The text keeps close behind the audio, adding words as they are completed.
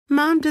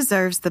Mom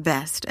deserves the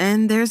best,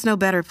 and there's no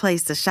better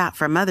place to shop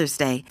for Mother's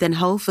Day than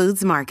Whole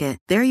Foods Market.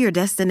 They're your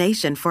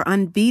destination for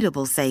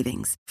unbeatable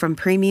savings, from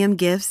premium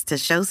gifts to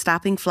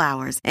show-stopping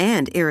flowers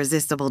and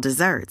irresistible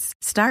desserts.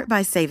 Start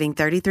by saving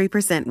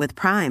 33% with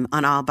Prime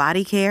on all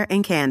body care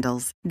and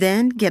candles.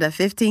 Then get a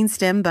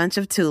 15-stem bunch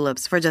of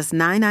tulips for just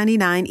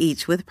 $9.99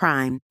 each with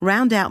Prime.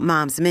 Round out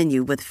Mom's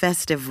menu with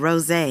festive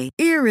rosé,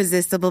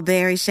 irresistible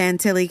berry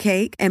chantilly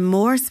cake, and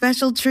more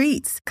special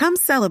treats. Come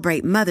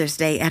celebrate Mother's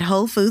Day at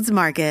Whole Foods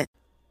Market.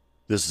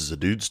 This is a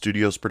Dude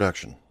Studios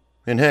production.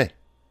 And hey,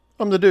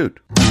 I'm the dude.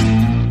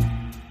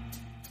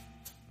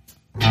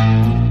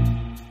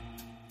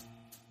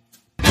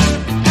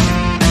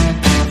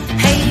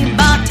 Hey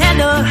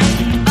bartender,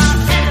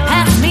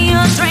 pass me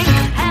a drink.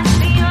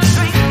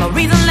 The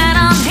reason that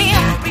I'm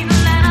here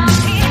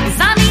is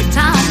I need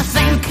time to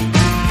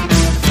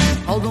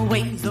think. All the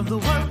ways of the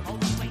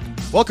world.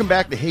 Welcome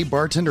back to Hey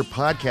Bartender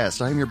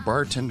Podcast. I'm your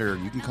bartender.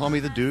 You can call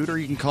me the dude or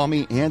you can call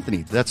me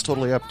Anthony. That's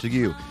totally up to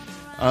you.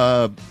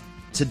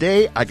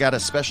 Today, I got a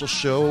special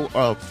show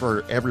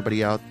for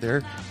everybody out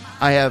there.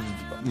 I have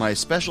my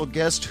special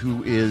guest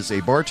who is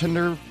a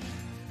bartender,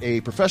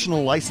 a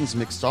professional licensed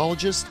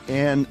mixologist,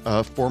 and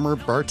a former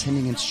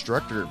bartending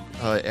instructor.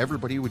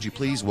 Everybody, would you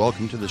please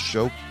welcome to the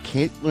show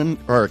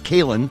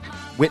Kaylin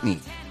Whitney.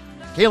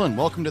 Kaylin,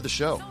 welcome to the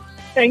show.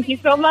 Thank you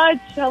so much.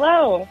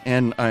 Hello.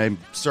 And I'm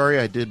sorry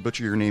I did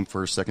butcher your name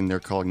for a second there,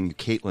 calling you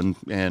Caitlin.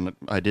 And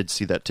I did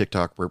see that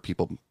TikTok where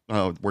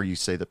where you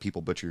say that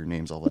people butcher your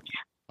names all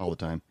the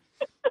time.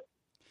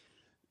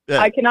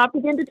 I cannot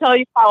begin to tell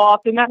you how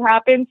often that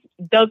happens.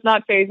 Does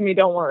not faze me.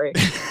 Don't worry.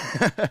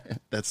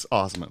 That's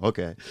awesome.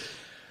 Okay.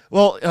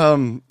 Well,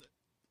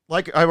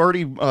 like I've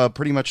already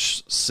pretty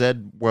much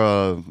said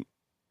what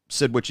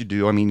you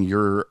do. I mean,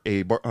 you're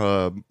a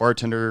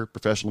bartender,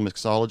 professional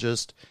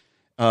mixologist,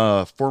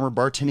 former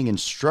bartending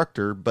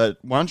instructor. But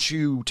why don't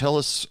you tell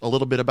us a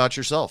little bit about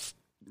yourself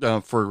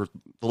for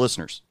the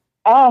listeners?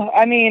 Oh,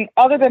 I mean,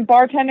 other than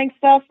bartending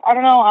stuff, I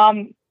don't know.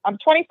 I'm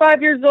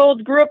 25 years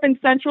old, grew up in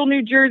central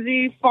New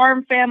Jersey,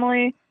 farm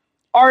family,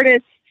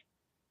 artist,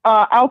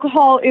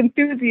 alcohol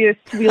enthusiast,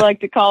 we like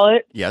to call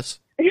it.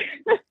 Yes.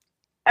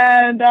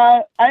 And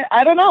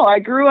I don't know. I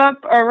grew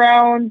up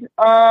around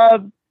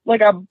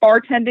like a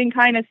bartending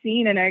kind of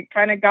scene, and I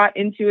kind of got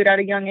into it at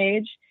a young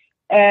age.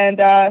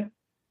 And I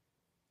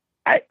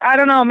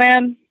don't know,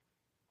 man.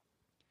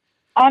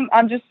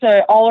 I'm just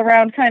an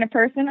all-around kind of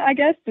person, I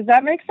guess. Does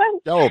that make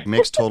sense? Oh, it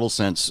makes total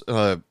sense.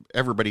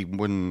 Everybody,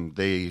 when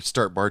they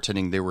start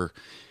bartending, they were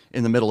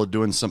in the middle of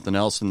doing something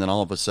else, and then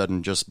all of a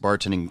sudden, just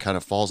bartending kind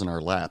of falls in our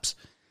laps.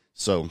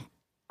 So,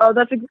 oh,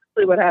 that's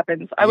exactly what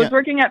happens. I was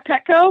working at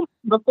Petco.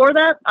 Before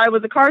that, I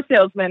was a car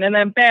salesman, and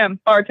then bam,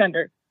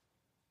 bartender.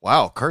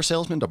 Wow, car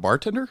salesman to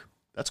bartender?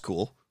 That's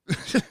cool.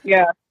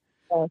 Yeah,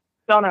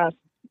 don't ask.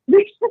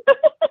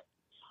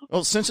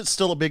 Well, since it's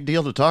still a big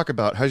deal to talk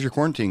about, how's your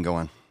quarantine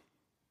going?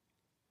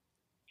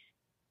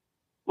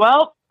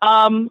 Well,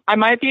 I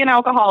might be an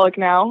alcoholic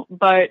now,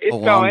 but it's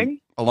going.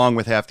 Along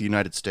with half the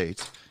United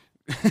States.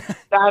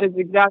 That is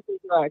exactly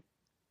correct.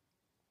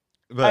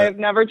 But, I have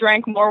never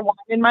drank more wine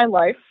in my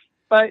life,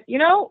 but you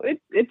know,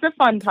 it's a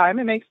fun time.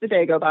 It makes the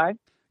day go by.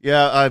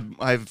 Yeah,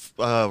 I've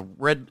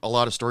read a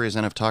lot of stories,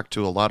 and I've talked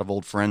to a lot of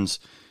old friends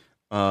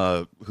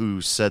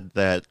who said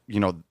that,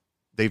 you know,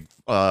 they've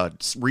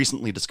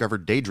recently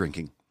discovered day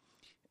drinking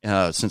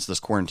since this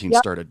quarantine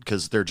started,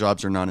 because their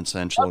jobs are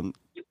non-essential and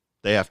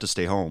they have to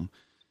stay home.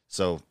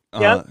 So,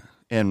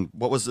 and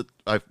what was it?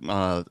 I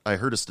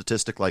heard a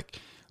statistic like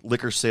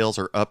liquor sales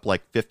are up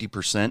like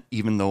 50%,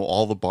 even though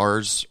all the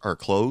bars are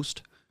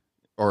closed,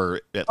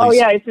 or at least. Oh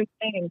yeah, it's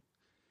insane.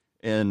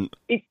 And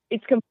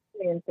it's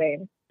completely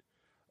insane.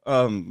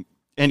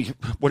 And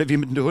what have you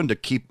been doing to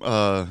keep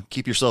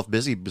yourself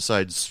busy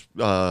besides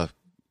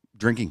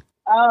drinking?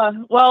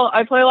 Well,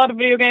 I play a lot of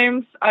video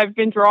games. I've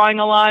been drawing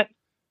a lot.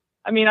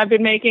 I mean, I've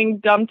been making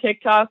dumb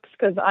TikToks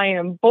because I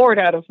am bored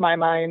out of my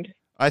mind.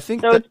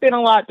 It's been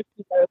a lot.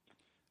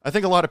 I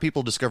think a lot of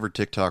people discovered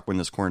TikTok when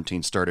this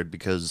quarantine started,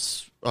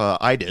 because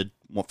I did,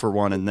 for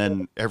one, and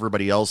then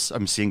everybody else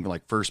I'm seeing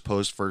like first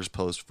post.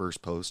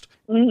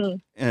 Mm-hmm.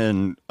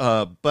 And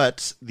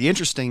but the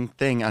interesting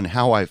thing on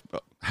how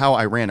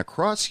I ran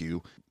across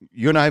you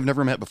and I have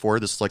never met before.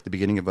 This is like the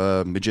beginning of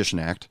a magician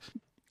act.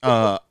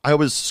 I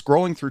was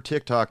scrolling through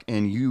TikTok,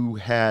 and you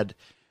had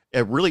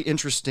a really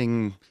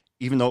interesting,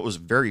 even though it was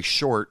very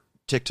short,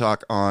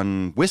 TikTok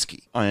on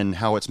whiskey and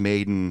how it's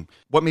made, and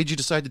what made you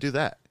decide to do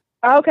that?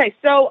 Okay,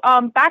 so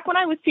back when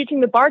I was teaching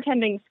the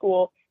bartending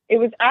school, it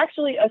was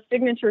actually a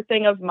signature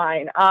thing of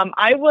mine.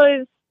 I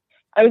was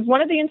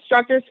one of the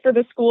instructors for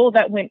the school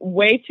that went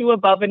way too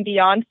above and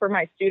beyond for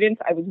my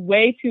students. I was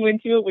way too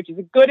into it, which is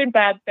a good and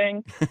bad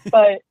thing.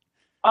 But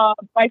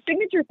my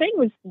signature thing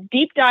was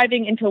deep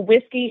diving into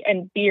whiskey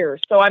and beer.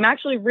 So I'm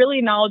actually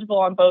really knowledgeable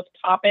on both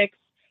topics.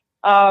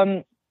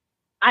 I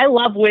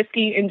love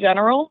whiskey in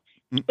general.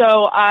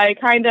 So I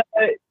kind of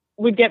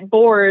would get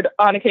bored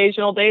on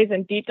occasional days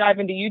and deep dive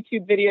into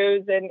YouTube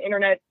videos and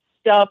internet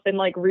stuff and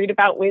like read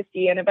about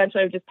whiskey. And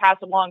eventually I would just pass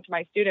along to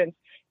my students.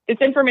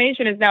 this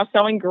information is now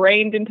so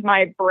ingrained into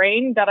my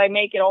brain that I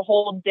make it a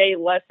whole day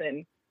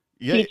lesson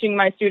teaching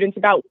my students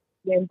about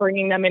and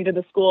bringing them into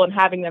the school and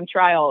having them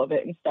try all of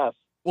it and stuff.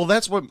 Well,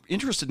 that's what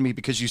interested me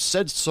because you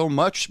said so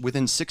much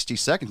within 60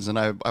 seconds. And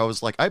I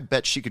was like, I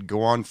bet she could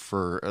go on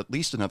for at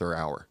least another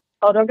hour.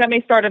 Oh, don't get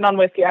me started on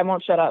whiskey. I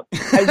won't shut up.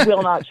 I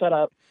will not shut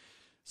up.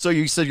 So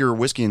you said you're a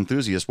whiskey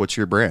enthusiast. What's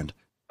your brand?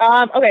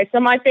 Okay, so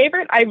my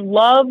favorite, I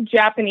love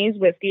Japanese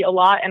whiskey a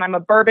lot, and I'm a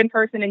bourbon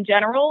person in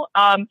general.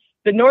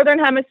 The Northern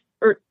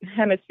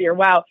Hemisphere,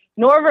 wow.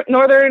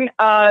 Northern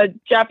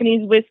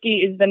Japanese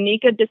whiskey is the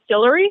Nika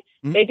Distillery.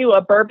 Mm-hmm. They do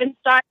a bourbon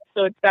style,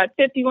 so it's that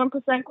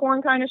 51%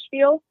 corn kind of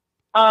spiel.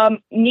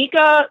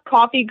 Nika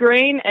Coffee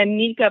Grain and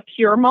Nika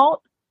Pure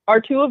Malt are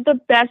two of the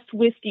best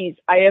whiskeys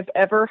I have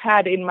ever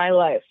had in my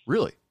life.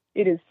 Really?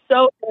 It is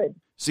so good.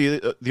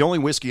 See, the only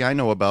whiskey I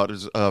know about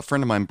is a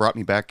friend of mine brought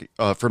me back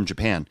from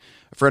Japan.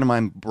 A friend of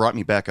mine brought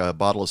me back a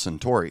bottle of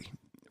Suntory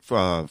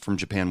from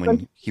Japan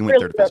when he went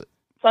there to visit.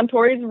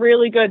 Suntory's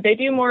really good. They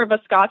do more of a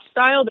Scotch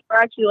style.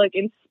 They're actually like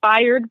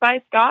inspired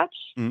by Scotch.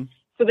 Mm-hmm.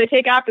 So they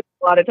take after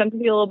a lot. It tends to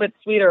be a little bit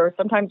sweeter or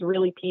sometimes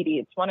really peaty.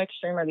 It's one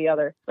extreme or the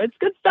other. But it's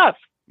good stuff.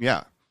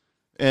 Yeah.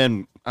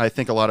 And I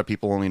think a lot of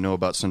people only know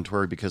about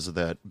Suntory because of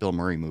that Bill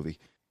Murray movie.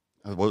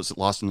 What was it,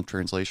 Lost in the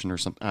Translation or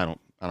something? I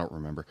don't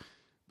remember.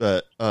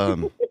 But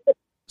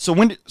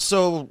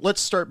so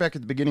let's start back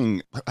at the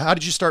beginning. How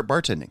did you start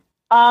bartending?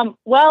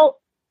 Well,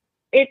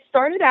 it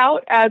started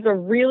out as a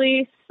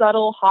really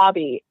subtle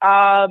hobby.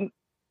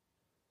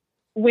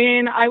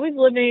 When I was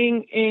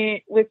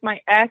living with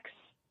my ex,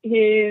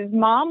 his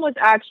mom was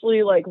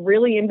actually like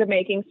really into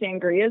making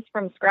sangrias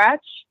from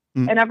scratch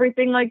and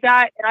everything like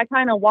that. And I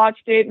kind of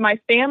watched it. My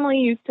family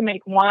used to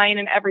make wine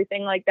and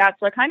everything like that.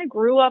 So I kind of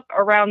grew up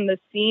around the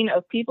scene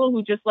of people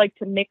who just like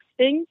to mix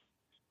things.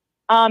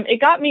 It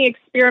got me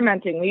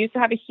experimenting. We used to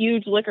have a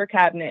huge liquor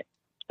cabinet.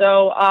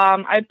 So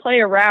I'd play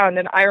around.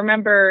 And I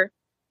remember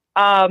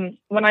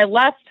when I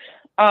left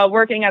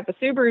working at the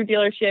Subaru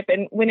dealership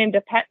and went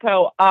into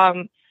Petco,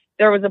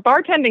 there was a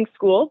bartending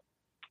school.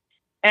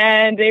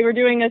 And they were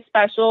doing a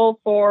special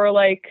for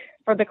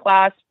the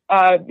class.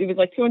 It was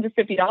like $250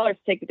 to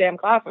take the damn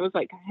class. I was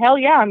like, hell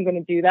yeah, I'm going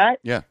to do that.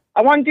 Yeah.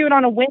 I want to do it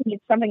on a whim.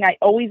 It's something I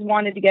always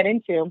wanted to get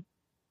into.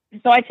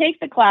 So I take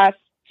the class.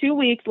 2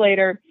 weeks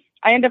later,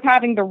 I end up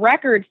having the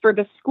record for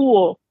the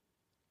school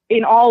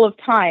in all of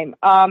time.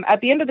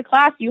 At the end of the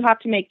class, you have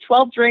to make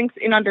 12 drinks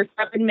in under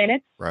 7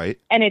 minutes. Right.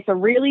 And it's a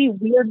really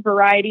weird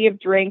variety of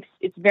drinks.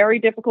 It's very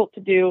difficult to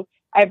do.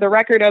 I have the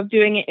record of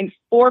doing it in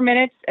 4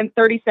 minutes and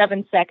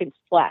 37 seconds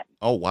flat.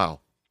 Oh, wow.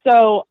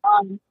 So,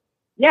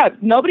 yeah,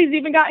 nobody's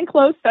even gotten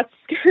close. That's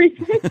the scary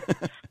thing.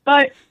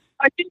 But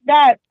I did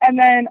that. And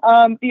then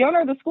the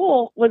owner of the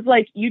school was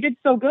like, you did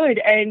so good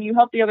and you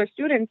helped the other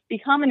students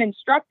become an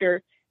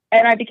instructor.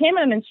 And I became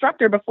an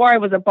instructor before I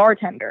was a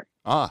bartender.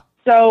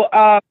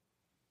 So,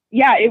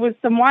 yeah, it was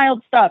some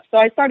wild stuff. So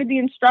I started the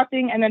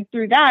instructing, and then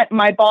through that,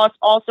 my boss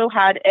also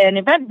had an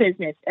event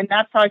business, and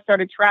that's how I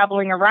started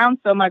traveling around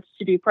so much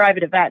to do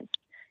private events.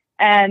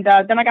 And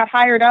then I got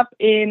hired up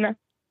in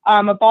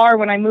a bar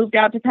when I moved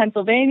out to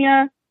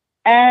Pennsylvania,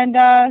 and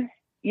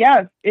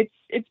yeah,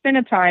 it's been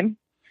a time,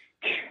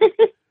 to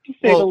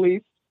say the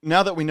least.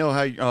 Now that we know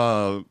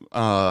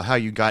how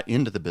you got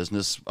into the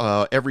business,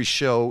 every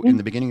show in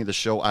the beginning of the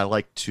show, I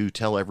like to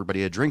tell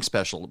everybody a drink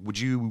special. Would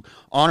you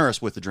honor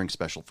us with a drink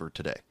special for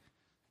today?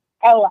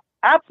 Oh,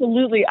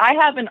 absolutely. I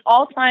have an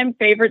all-time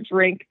favorite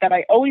drink that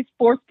I always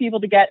force people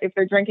to get if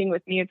they're drinking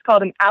with me. It's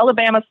called an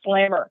Alabama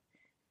Slammer.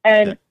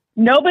 And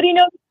nobody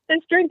knows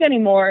this drink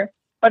anymore,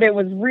 but it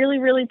was really,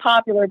 really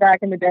popular back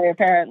in the day,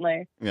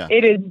 apparently. Yeah.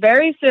 It is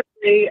very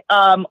simply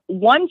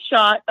 1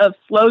 shot of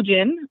sloe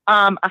gin,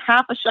 a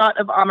half a shot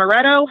of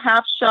amaretto,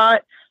 half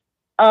shot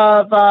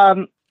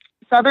of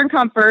Southern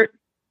Comfort,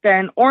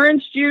 then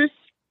orange juice.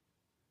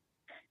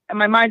 And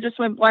my mind just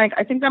went blank.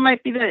 I think that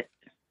might be the...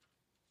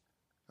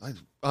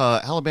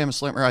 Alabama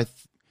Slammer,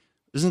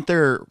 isn't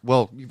there,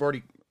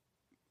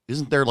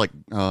 isn't there like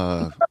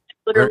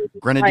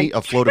grenadine,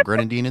 a float of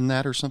grenadine in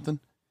that or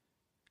something?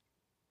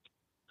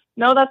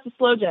 No, that's the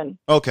sloe gin.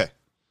 Okay.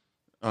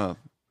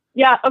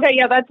 Yeah, okay,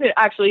 yeah, that's it,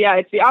 actually. Yeah,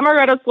 it's the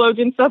amaretto, sloe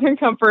gin, Southern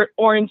Comfort,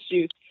 orange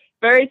juice.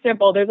 Very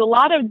simple. There's a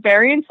lot of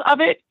variants of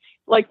it.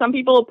 Like some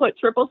people will put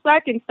triple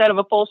sec instead of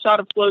a full shot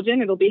of sloe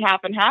gin. It'll be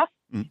half and half.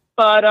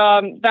 But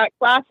that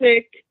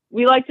classic...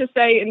 We like to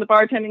say in the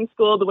bartending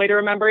school, the way to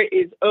remember it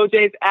is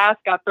OJ's ass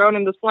got thrown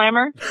in the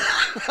slammer.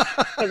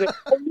 Because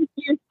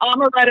it's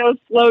amaretto,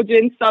 sloe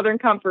gin, Southern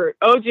Comfort.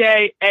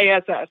 OJ,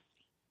 ASS.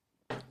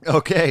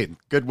 Okay,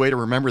 good way to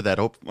remember that.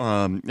 Hope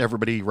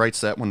everybody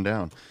writes that one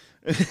down.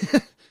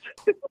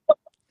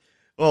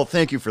 Well,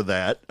 thank you for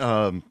that.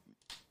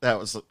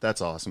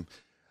 That's awesome.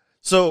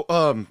 So,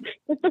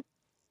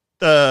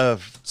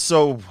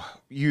 so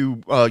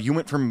you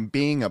went from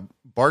being a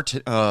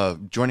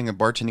joining a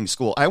bartending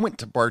school. I went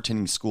to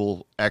bartending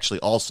school actually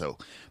also.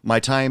 My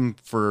time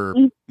for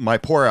my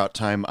pour out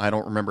time, I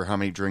don't remember how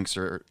many drinks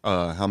or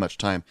how much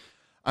time.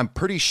 I'm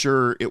pretty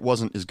sure it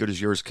wasn't as good as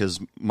yours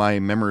because my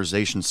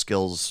memorization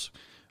skills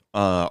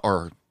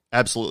are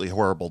absolutely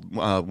horrible.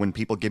 When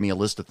people give me a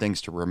list of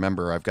things to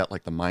remember, I've got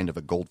like the mind of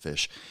a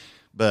goldfish.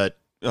 But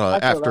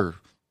after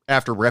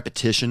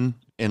repetition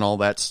and all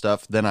that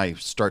stuff, then I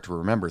start to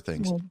remember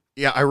things. Mm-hmm.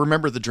 Yeah, I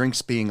remember the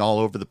drinks being all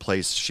over the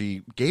place.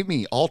 She gave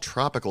me all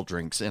tropical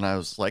drinks, and I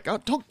was like, "Oh,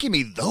 don't give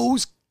me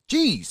those,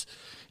 jeez."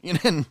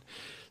 And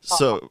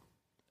so,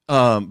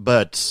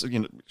 but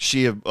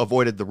she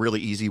avoided the really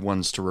easy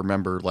ones to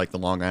remember, like the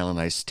Long Island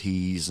iced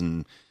teas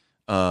and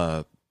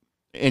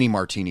any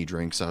martini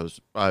drinks.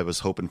 I was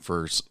hoping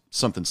for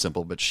something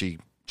simple, but she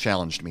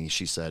challenged me.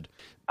 She said,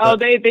 "Oh,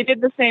 they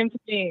did the same to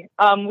me.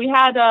 We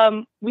had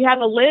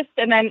a list,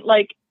 and then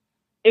like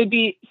it would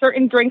be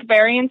certain drink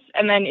variants,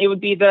 and then it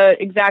would be the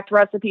exact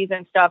recipes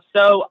and stuff.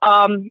 So,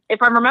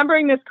 if I'm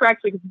remembering this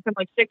correctly, because it's been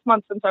like 6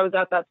 months since I was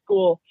at that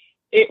school,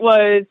 it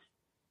was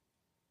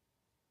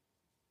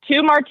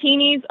 2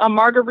 martinis, a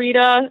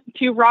margarita,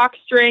 2 rocks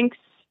drinks,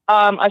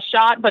 a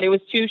shot, but it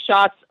was 2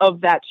 shots of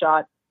that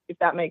shot, if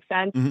that makes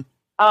sense.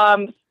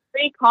 Mm-hmm.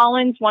 3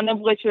 Collins, one of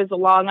which is a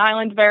Long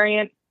Island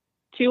variant,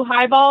 2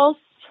 highballs,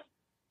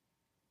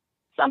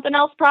 something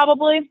else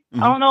probably.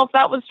 Mm-hmm. I don't know if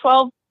that was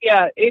 12.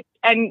 Yeah,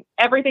 and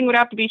everything would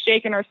have to be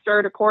shaken or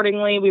stirred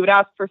accordingly. We would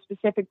ask for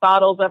specific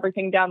bottles,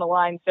 everything down the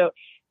line. So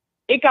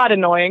it got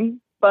annoying,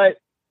 but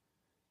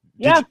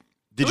yeah.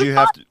 Did you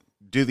have to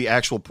do the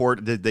actual pour?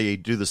 Did they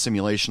do the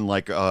simulation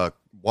like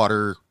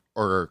water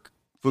or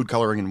food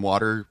coloring in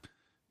water?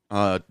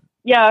 Yeah,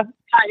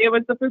 it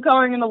was the food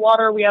coloring in the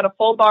water. We had a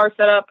full bar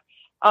set up.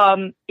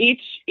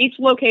 Each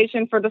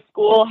location for the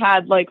school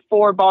had like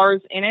 4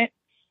 bars in it.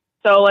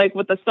 So like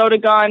with the soda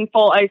gun,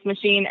 full ice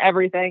machine,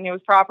 everything, it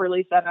was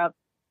properly set up.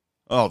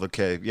 Oh,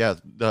 okay. Yeah.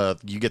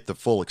 You get the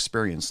full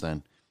experience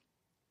then.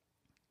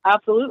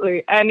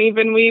 Absolutely. And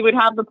even we would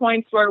have the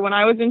points where when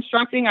I was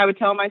instructing, I would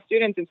tell my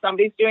students, if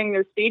somebody's doing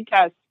their speed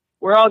test,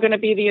 we're all going to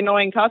be the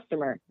annoying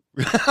customer.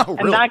 Oh, really?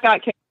 And that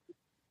got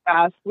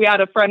fast. We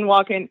had a friend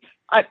walk in.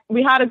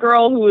 We had a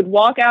girl who would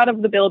walk out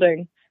of the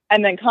building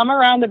and then come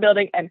around the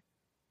building and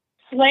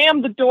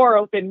slam the door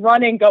open,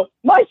 run and go,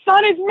 "My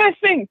son is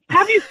missing.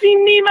 Have you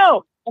seen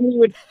Nemo?"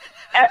 And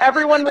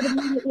everyone would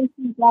immediately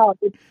freak out.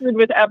 It screwed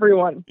with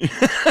everyone. It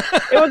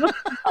was a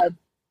fun time.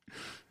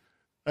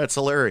 That's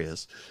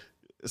hilarious.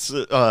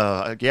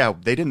 Yeah,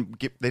 they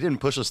didn't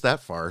push us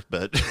that far,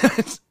 but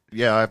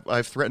yeah,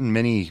 I've threatened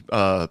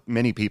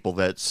many people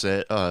that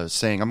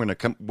saying I'm going to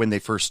come when they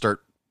first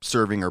start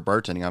serving or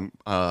bartending.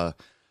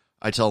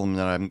 I tell them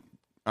that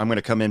I'm going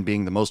to come in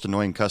being the most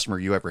annoying customer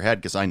you ever had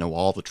because I know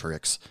all the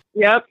tricks.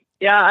 Yep.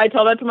 Yeah, I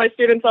tell that to my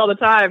students all the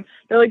time.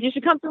 They're like, "You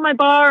should come through my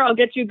bar. I'll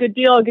get you a good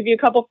deal. I'll give you a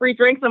couple free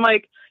drinks." I'm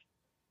like,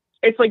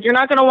 it's like, you're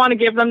not going to want to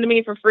give them to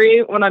me for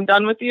free when I'm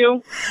done with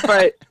you.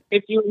 But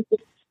if you...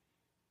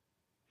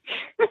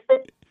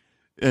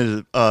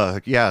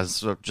 yeah,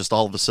 so just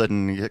all of a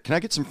sudden, can I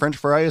get some French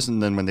fries?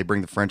 And then when they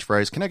bring the French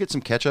fries, can I get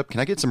some ketchup?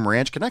 Can I get some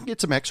ranch? Can I get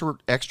some extra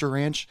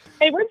ranch?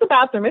 Hey, where's the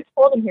bathroom? It's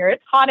cold in here.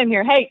 It's hot in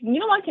here. Hey, you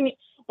know what?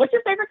 What's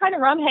your favorite kind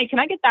of rum? Hey, can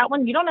I get that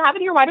one? You don't have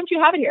it here. Why don't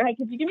you have it here? Hey,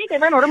 could you do me a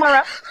favor and order my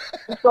rum?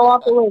 Just go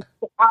off the list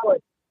for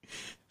hours.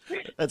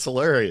 That's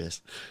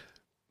hilarious.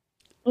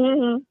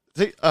 Mm-hmm.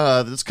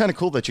 It's kind of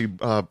cool that you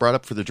brought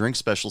up for the drink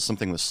special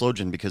something with Sloe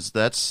Gin, because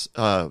that's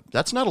not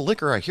a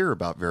liquor I hear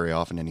about very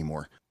often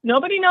anymore.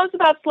 Nobody knows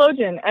about Sloe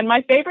Gin. And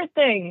my favorite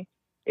thing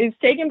is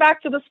taken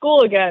back to the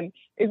school again,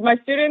 is my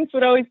students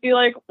would always be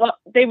like, well,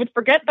 they would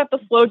forget that the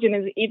Sloe Gin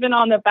is even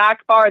on the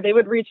back bar. They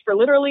would reach for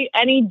literally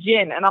any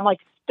gin. And I'm like,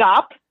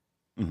 stop.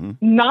 Mm-hmm.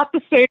 Not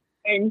the same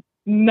thing.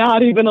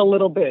 Not even a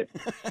little bit.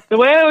 The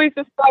way I always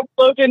describe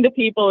Sloe Gin to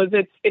people is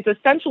it's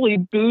essentially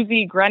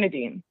boozy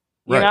grenadine,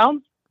 you know?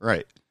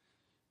 Right.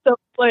 So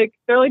like,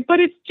 they're like, but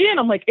it's gin.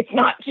 I'm like, it's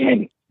not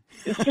gin.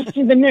 It's just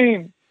in the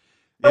name.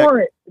 Store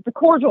it. It's a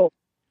cordial.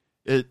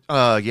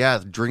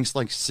 Drinks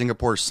like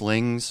Singapore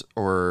Slings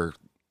or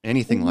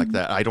anything like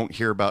that, I don't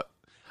hear about.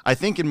 I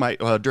think in my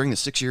during the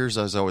 6 years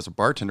as I was a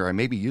bartender, I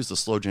maybe used the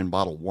Sloe Gin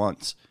bottle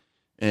once,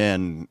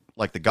 and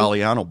like the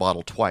Galliano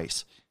bottle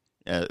twice.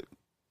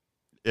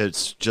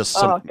 It's just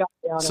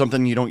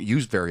something you don't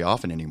use very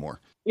often anymore.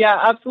 Yeah,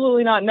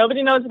 absolutely not.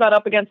 Nobody knows about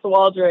up against the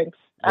wall drinks.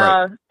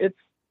 Right.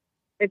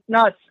 It's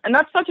nuts, and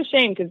that's such a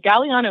shame because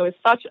Galliano is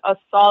such a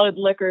solid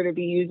liquor to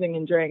be using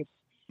in drinks.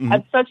 Mm-hmm.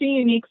 It's such a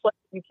unique flavor.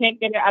 You can't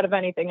get it out of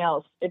anything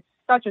else. It's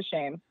such a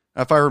shame.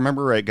 If I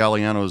remember right,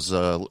 Galliano's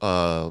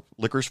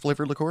licorice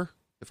flavored liqueur,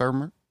 if I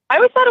remember. I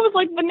always thought it was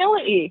like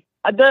vanilla-y.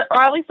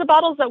 Or at least the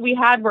bottles that we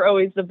had were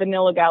always the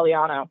vanilla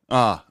Galliano.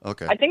 Ah,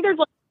 okay. I think there's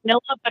like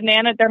vanilla,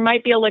 banana. There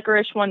might be a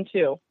licorice one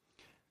too.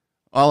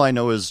 All I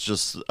know is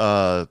just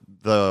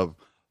the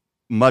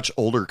much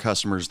older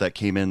customers that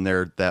came in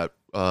there that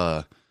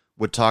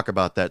would talk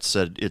about that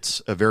said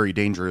it's a very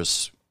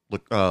dangerous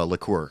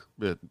liqueur.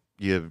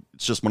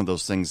 It's just one of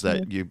those things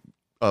that you,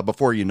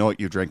 before you know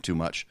it, you drank too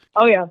much.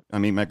 Oh, yeah. I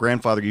mean, my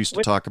grandfather used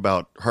to talk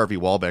about Harvey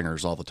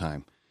Wallbangers all the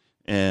time.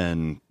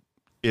 And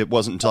it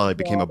wasn't until I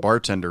became a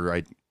bartender,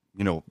 I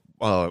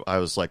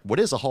was like,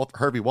 what is a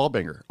Harvey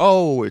Wallbanger?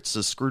 Oh, it's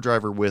a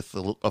screwdriver with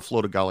a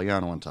float of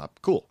Galliano on top.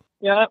 Cool.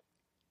 Yeah.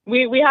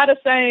 We had a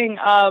saying,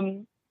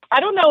 I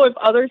don't know if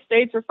other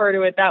states refer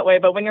to it that way,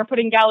 but when you're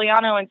putting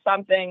Galliano in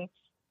something,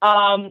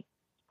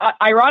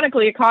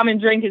 ironically, a common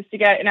drink is to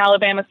get an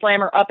Alabama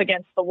Slammer up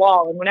against the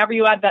wall. And whenever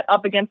you add that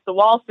up against the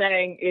wall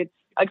saying, it's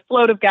a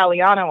float of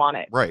Galliano on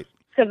it. Right.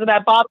 Because of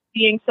that bottle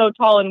being so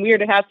tall and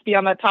weird, it has to be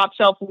on that top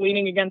shelf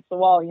leaning against the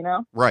wall, you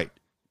know? Right.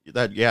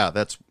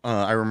 That's,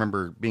 I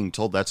remember being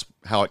told that's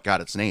how it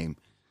got its name,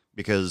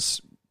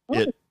 because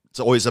it's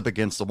always up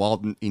against the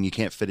wall and you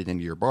can't fit it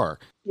into your bar.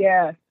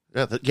 Yeah.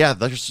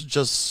 There's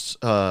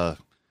just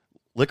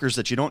liquors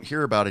that you don't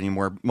hear about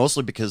anymore,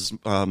 mostly because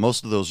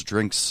most of those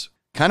drinks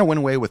kind of went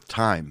away with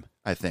time,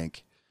 I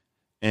think.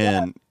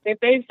 And they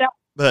phased out.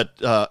 But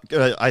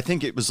I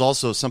think it was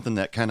also something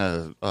that kind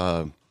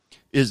of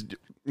is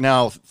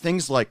now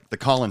things like the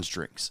Collins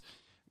drinks.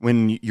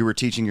 When you were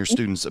teaching your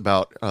students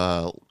about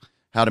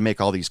how to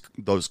make all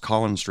those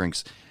Collins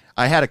drinks,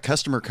 I had a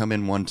customer come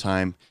in one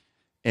time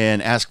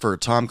and ask for a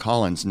Tom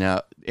Collins.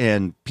 Now,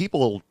 and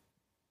people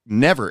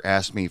never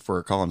asked me for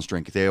a Collins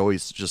drink. They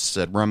always just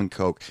said rum and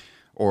Coke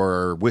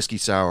or whiskey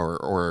sour,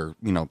 or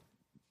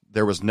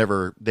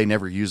they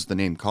never used the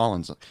name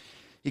Collins.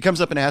 He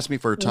comes up and asks me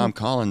for a Tom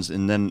Collins,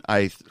 and then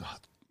I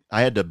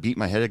had to beat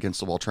my head against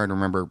the wall trying to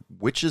remember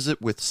which is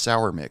it with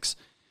sour mix.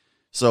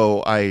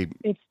 So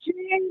it's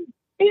gin.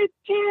 It's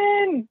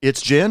gin.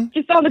 It's gin?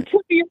 Just on the tip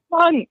of your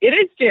tongue. It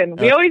is gin.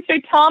 We always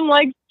say Tom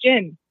likes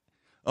gin.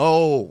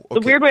 Oh, okay.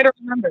 It's a weird way to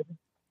remember.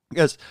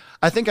 Because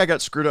I think I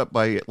got screwed up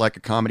by like a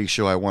comedy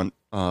show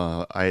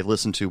I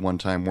listened to one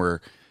time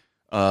where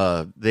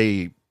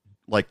they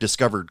like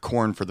discovered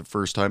corn for the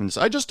first time and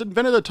said, I just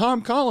invented a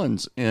Tom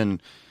Collins,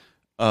 and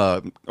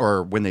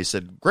or when they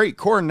said, great,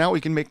 corn, now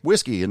we can make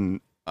whiskey.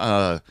 And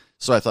so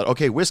I thought,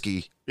 okay,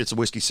 whiskey, it's a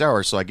whiskey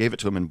sour. So I gave it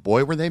to them, and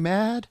boy, were they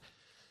mad.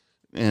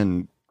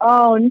 And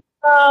oh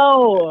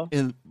no!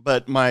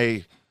 But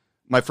my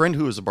friend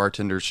who was a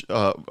bartender,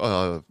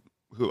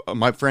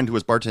 my friend who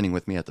was bartending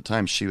with me at the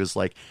time, she was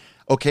like,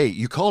 okay,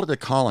 you called it a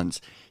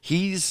Collins.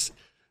 He's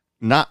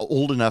not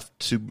old enough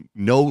to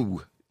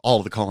know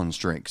all the Collins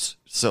drinks.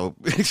 So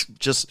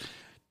just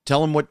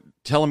tell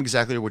him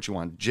exactly what you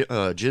want.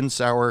 Gin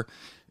sour,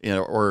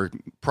 or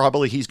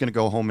probably he's going to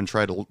go home and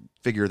try to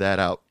figure that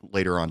out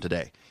later on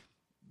today.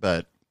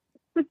 But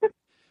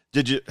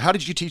how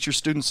did you teach your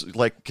students?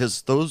 Like,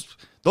 cause those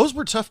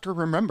were tough to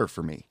remember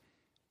for me.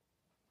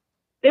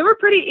 They were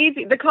pretty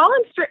easy. The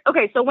Collins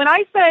okay, so when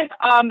I said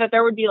that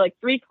there would be like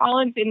 3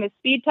 Collins in the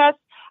speed test,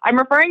 I'm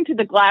referring to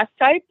the glass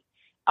type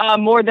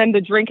more than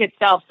the drink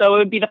itself. So it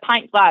would be the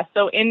pint glass.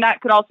 So in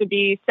that could also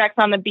be Sex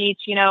on the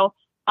Beach,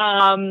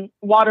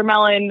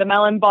 watermelon, the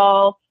melon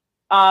ball,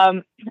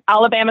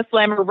 Alabama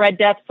Slammer, Red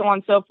Death, so on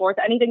and so forth.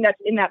 Anything that's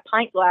in that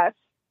pint glass.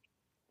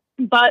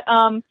 But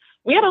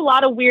we had a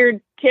lot of weird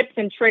tips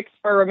and tricks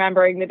for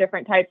remembering the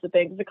different types of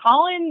things.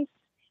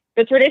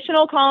 The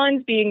traditional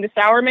Collins, being the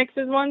sour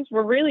mixes ones,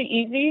 were really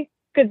easy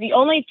because the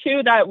only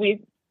 2 that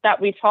we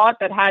taught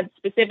that had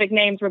specific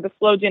names were the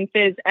Slow Gin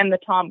Fizz and the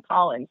Tom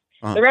Collins.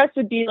 Uh-huh. The rest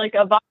would be like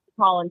a vodka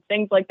Collins,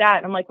 things like that.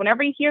 And I'm like,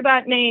 whenever you hear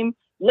that name,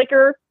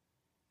 liquor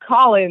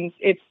Collins,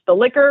 it's the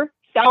liquor,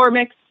 sour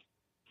mix,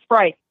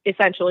 Sprite,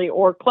 essentially,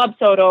 or club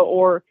soda,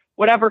 or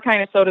whatever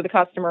kind of soda the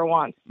customer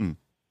wants. Mm.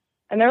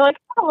 And they're like,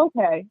 oh,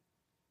 okay.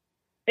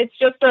 It's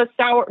just a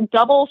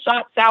double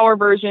shot sour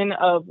version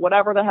of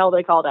whatever the hell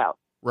they called out.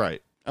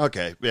 Right.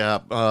 Okay. Yeah.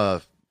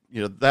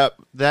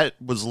 That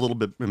was a little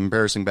bit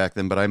embarrassing back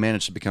then, but I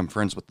managed to become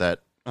friends with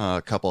that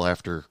couple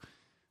after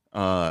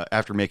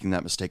making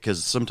that mistake.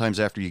 Because sometimes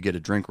after you get a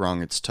drink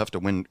wrong, it's tough to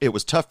win. It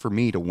was tough for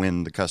me to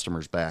win the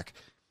customers back.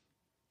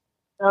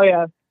 Oh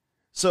yeah.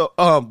 So,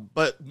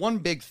 but one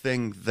big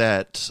thing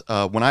that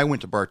when I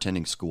went to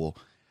bartending school,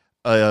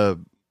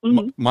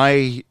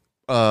 my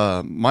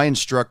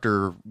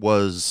instructor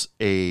was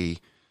a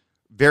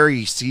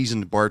very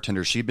seasoned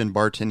bartender. She'd been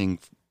bartending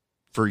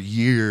for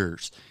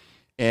years,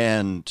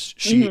 and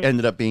she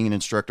ended up being an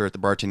instructor at the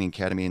Bartending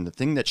Academy. And the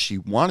thing that she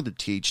wanted to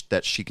teach,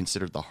 that she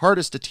considered the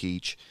hardest to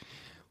teach,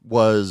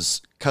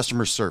 was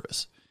customer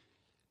service.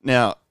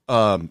 Now,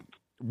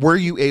 were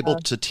you able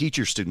to teach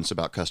your students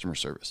about customer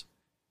service?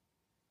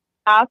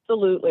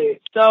 Absolutely.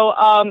 So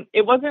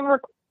it wasn't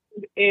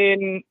recorded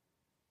in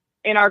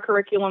our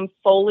curriculum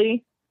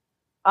fully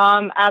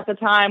at the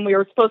time. We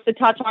were supposed to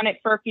touch on it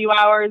for a few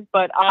hours,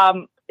 but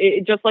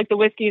just like the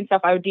whiskey and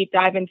stuff, I would deep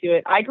dive into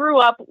it. I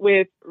grew up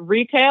with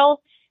retail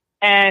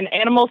and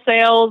animal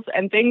sales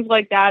and things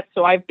like that.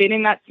 So I've been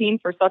in that scene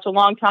for such a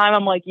long time.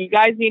 I'm like, you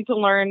guys need to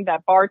learn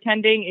that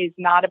bartending is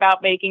not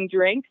about making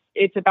drinks.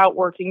 It's about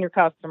working your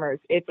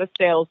customers. It's a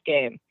sales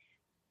game.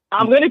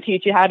 I'm going to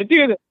teach you how to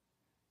do this.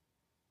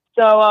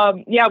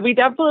 So, we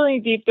definitely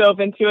deep dove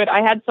into it.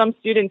 I had some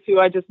students who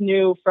I just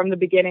knew from the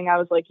beginning. I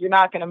was like, you're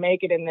not going to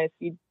make it in this.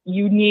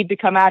 You need to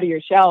come out of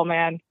your shell,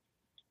 man.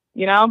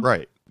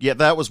 Right. Yeah,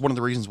 that was one of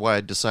the reasons why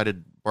I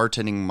decided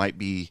bartending might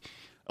be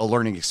a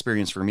learning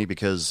experience for me,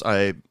 because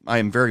I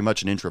am very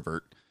much an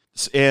introvert.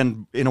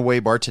 And in a way,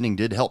 bartending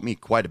did help me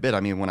quite a bit. I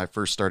mean, when I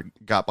first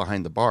got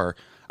behind the bar,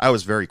 I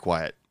was very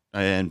quiet,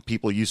 and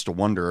people used to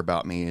wonder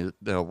about me,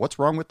 what's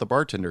wrong with the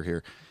bartender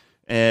here?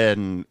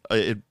 And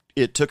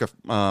it took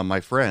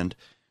my friend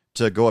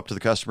to go up to the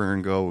customer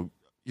and go,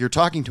 "You're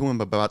talking to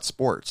him about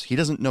sports. He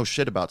doesn't know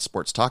shit about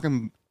sports. Talk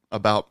him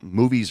about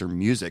movies or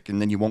music,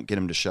 and then you won't get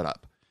him to shut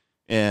up."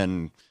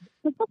 And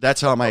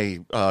that's how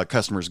my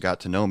customers got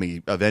to know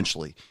me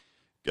eventually.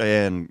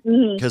 And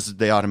because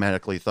they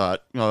automatically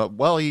thought,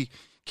 well, he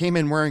came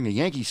in wearing a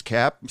Yankees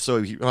cap.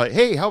 So he like,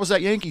 "Hey, how was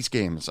that Yankees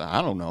game?" I said,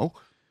 "I don't know."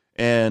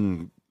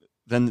 And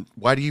then,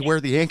 "Why do you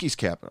wear the Yankees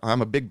cap?"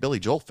 "I'm a big Billy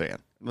Joel fan."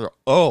 Like,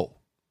 "Oh,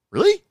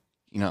 really?"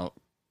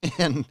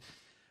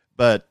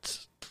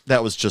 But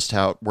that was just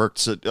how it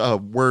works.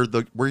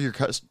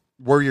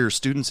 Were your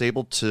students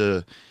able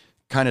to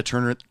kind of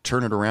turn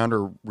it around,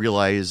 or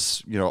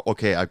realize,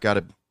 okay, I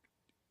got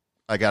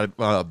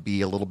to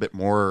be a little bit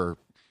more,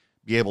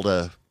 be able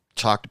to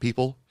talk to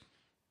people?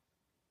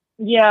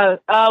 Yeah,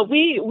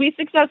 we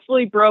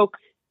successfully broke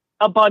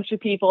a bunch of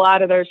people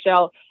out of their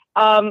shell.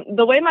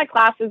 The way my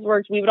classes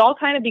worked, we would all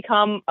kind of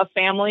become a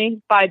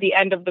family by the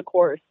end of the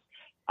course.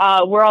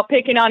 We're all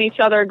picking on each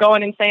other,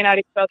 going insane at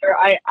each other.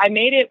 I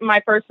made it my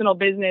personal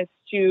business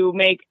to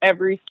make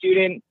every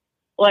student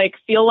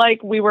feel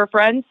like we were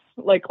friends,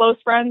 like close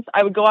friends.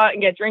 I would go out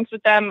and get drinks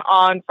with them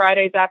on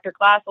Fridays after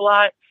class a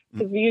lot,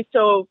 because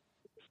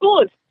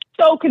school is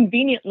so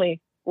conveniently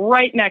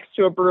right next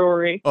to a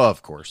brewery. Oh,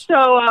 of course.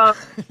 So,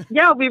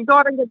 yeah, we've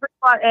gone and get drinks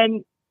a lot,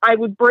 and I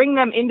would bring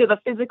them into the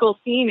physical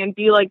scene and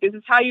be like, "This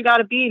is how you got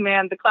to be,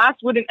 man. The class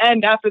wouldn't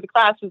end after the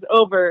class was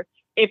over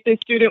if the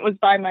student was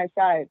by my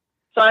side."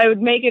 So I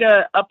would make it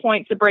a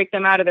point to break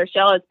them out of their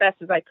shell as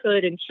best as I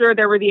could. And sure,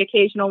 there were the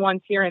occasional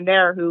ones here and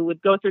there who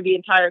would go through the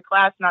entire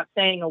class not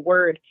saying a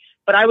word.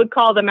 But I would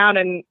call them out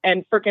and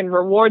freaking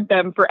reward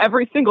them for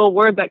every single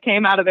word that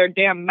came out of their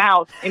damn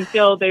mouth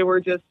until they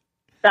were just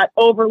that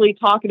overly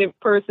talkative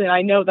person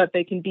I know that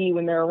they can be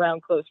when they're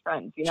around close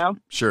friends,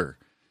 Sure.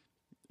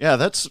 Yeah,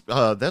 that's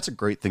a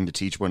great thing to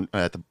teach when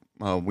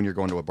you're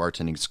going to a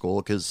bartending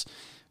school, because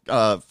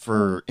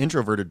for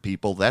introverted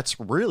people, that's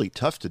really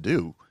tough to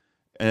do.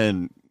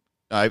 And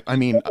I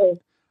mean,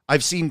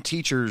 I've seen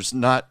teachers,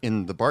 not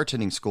in the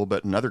bartending school,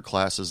 but in other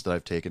classes that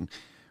I've taken,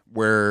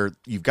 where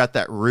you've got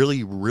that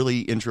really, really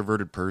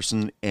introverted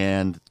person,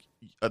 and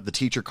the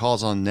teacher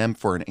calls on them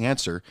for an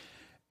answer,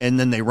 and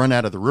then they run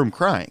out of the room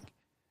crying.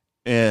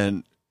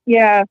 And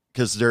yeah,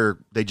 because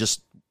they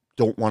just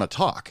don't want to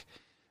talk.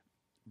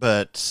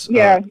 But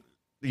yeah,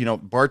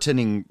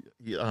 bartending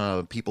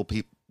people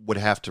would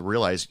have to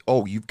realize,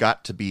 you've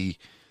got to be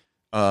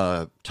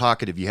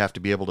talkative. You have to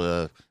be able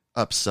to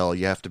upsell.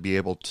 You have to be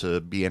able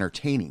to be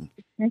entertaining.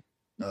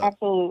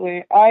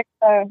 Absolutely. I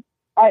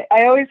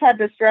always had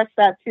to stress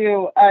that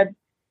too.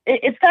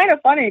 It's kind of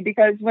funny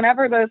because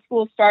whenever the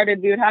school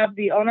started, we would have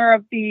the owner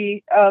of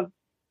the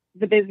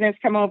business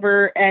come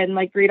over and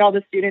greet all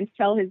the students,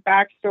 tell his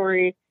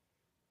backstory,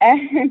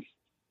 and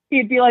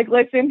he'd be like,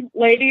 "Listen,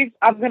 ladies,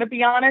 I'm going to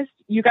be honest.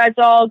 You guys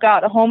all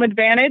got a home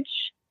advantage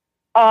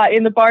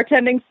in the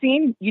bartending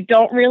scene. You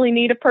don't really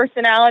need a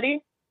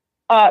personality.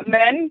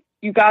 Men,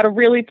 you got to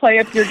really play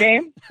up your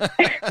game."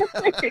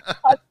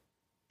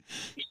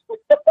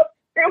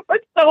 It was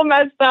so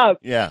messed up.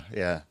 Yeah,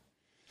 yeah.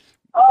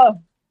 Oh.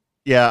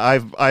 Yeah,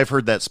 I've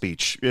heard that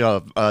speech,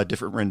 a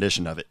different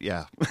rendition of it.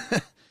 Yeah.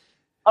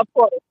 Of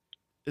course.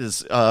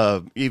 Is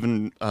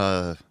even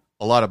a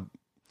lot of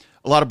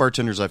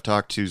bartenders I've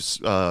talked to,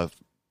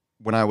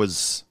 when I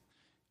was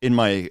in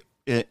my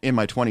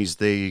 20s,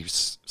 they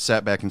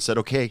sat back and said,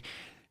 "Okay,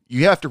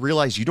 you have to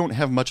realize you don't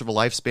have much of a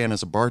lifespan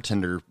as a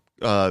bartender,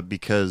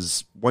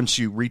 because once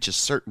you reach a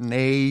certain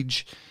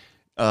age,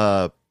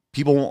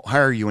 people won't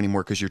hire you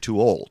anymore because you're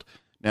too old."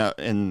 Now,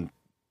 and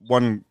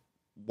one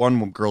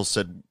girl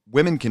said,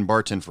 "Women can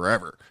bartend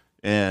forever,"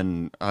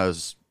 and I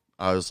was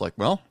like,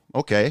 "Well,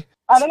 okay."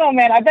 I don't know,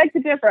 man. I beg to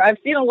differ. I've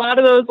seen a lot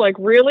of those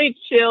really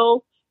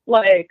chill,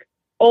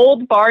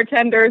 old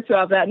bartenders who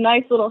have that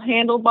nice little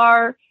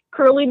handlebar,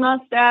 curly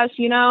mustache,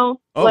 and the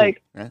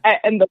white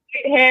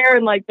hair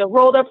and the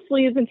rolled up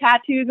sleeves and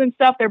tattoos and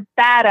stuff. They're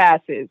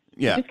badasses.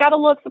 Yeah. You just got to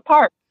look the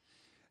part.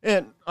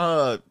 And,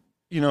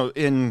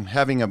 in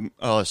having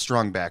a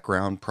strong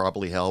background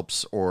probably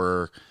helps,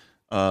 or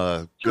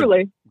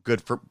truly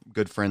good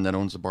friend that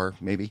owns a bar,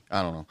 maybe.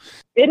 I don't know.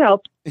 It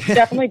helps.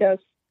 Definitely does.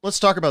 Let's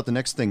talk about the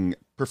next thing.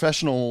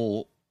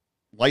 Professional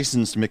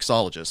licensed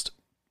mixologist.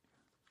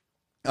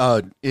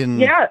 When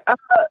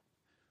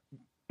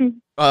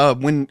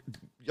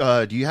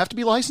do you have to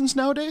be licensed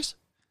nowadays?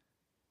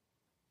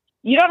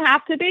 You don't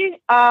have to be,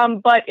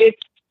 but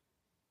it's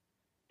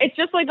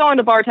just like going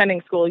to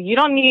bartending school. You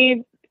don't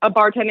need a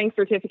bartending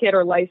certificate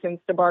or license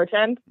to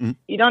bartend. Mm-hmm.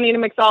 You don't need a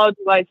mixology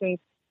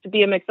license to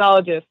be a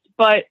mixologist,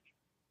 but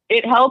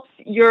it helps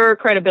your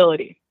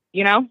credibility,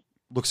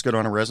 Looks good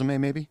on a resume,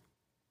 maybe?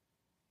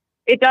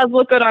 It does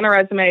look good on a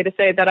resume to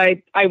say that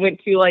I went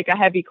to a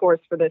heavy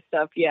course for this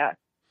stuff. Yeah.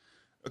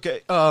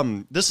 Okay.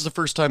 This is the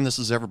first time this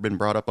has ever been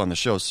brought up on the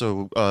show.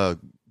 So,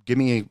 give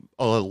me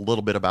a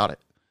little bit about it.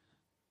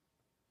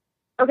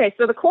 Okay.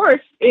 So the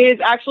course is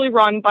actually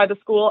run by the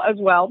school as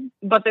well,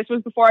 but this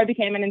was before I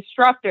became an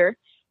instructor.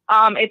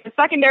 It's a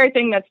secondary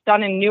thing that's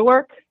done in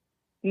Newark.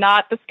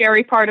 not the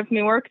scary part of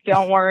Newark.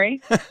 Don't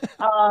worry.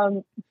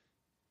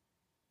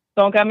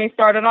 Don't get me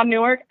started on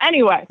Newark.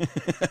 Anyway,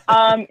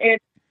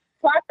 it's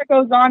class that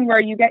goes on where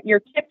you get your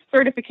tip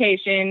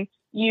certification.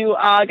 You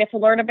get to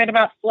learn a bit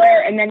about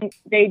flair, and then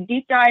they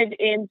deep dive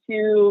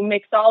into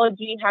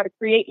mixology, how to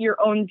create your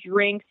own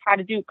drinks, how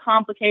to do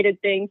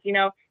complicated things. You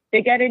know,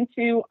 they get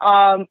into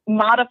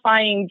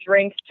modifying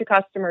drinks to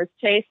customers'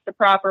 taste the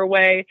proper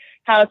way,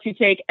 how to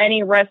take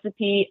any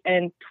recipe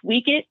and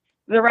tweak it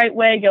the right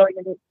way, going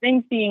into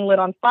things being lit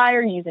on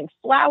fire, using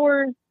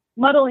flowers,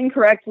 muddling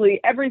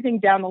correctly, everything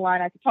down the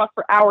line. I could talk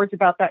for hours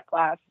about that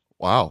class.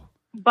 Wow.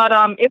 But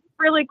it was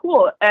really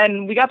cool,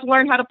 and we got to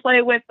learn how to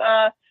play with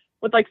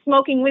like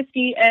smoking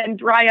whiskey and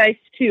dry ice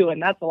too,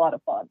 and that's a lot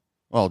of fun.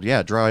 Well,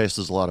 yeah, dry ice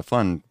is a lot of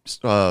fun.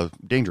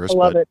 Dangerous, I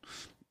love but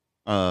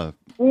it.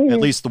 At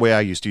least the way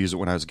I used to use it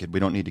when I was a kid. We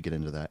don't need to get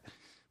into that.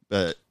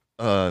 But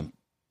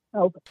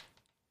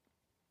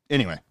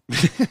anyway.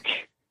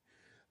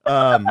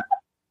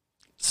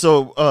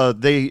 So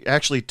they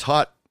actually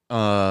taught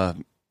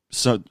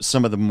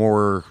some of the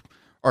more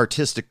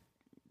artistic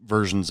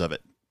versions of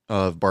it,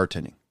 of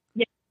bartending.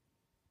 Yeah.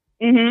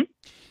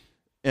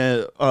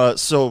 Mm-hmm.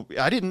 So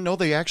I didn't know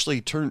they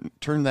actually turn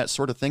that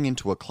sort of thing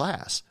into a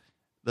class.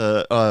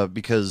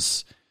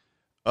 Because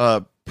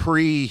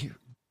pre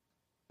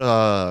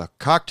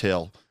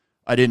Cocktail,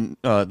 I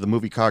didn't the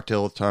movie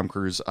Cocktail with Tom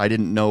Cruise. I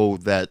didn't know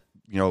that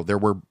there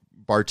were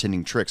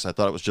bartending tricks. I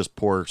thought it was just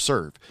pour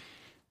serve,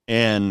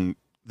 and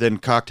then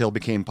Cocktail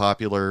became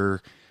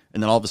popular,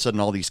 and then all of a sudden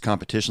all these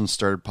competitions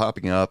started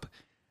popping up.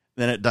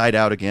 Then it died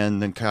out again.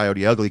 Then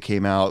Coyote Ugly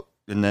came out,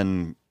 and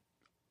then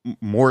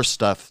more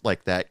stuff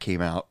like that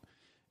came out.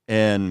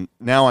 And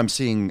now I'm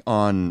seeing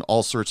on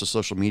all sorts of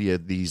social media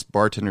these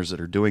bartenders that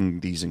are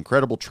doing these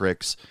incredible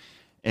tricks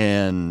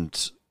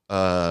and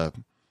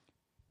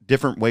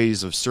different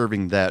ways of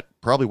serving that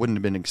probably wouldn't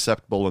have been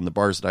acceptable in the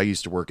bars that I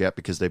used to work at,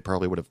 because they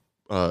probably would have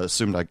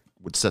assumed I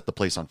would set the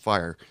place on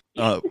fire,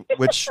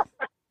 which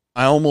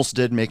I almost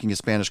did making a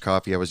Spanish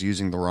coffee. I was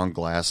using the wrong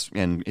glass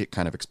and it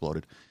kind of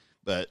exploded.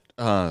 But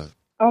oh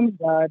my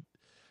God.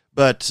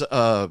 But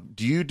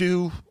do you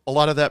do a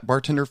lot of that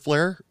bartender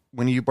flair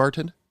when you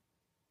bartend?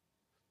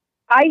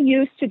 I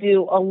used to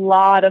do a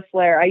lot of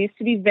flair. I used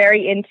to be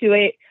very into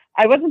it.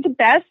 I wasn't the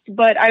best,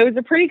 but I was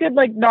a pretty good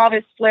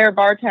novice flair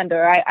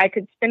bartender. I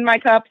could spin my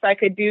cups. I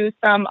could do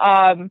some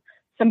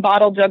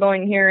bottle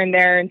juggling here and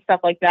there and stuff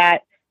like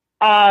that.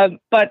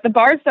 But the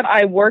bars that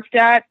I worked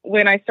at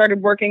when I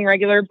started working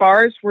regular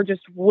bars were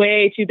just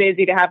way too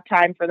busy to have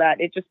time for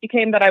that. It just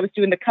became that I was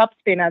doing the cup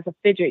spin as a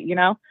fidget,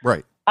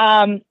 Right.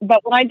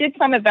 But when I did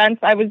some events,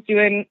 I was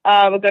doing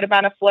a good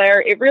amount of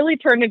flair. It really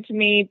turned into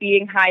me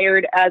being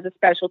hired as a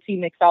specialty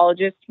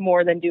mixologist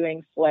more than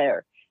doing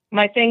flair.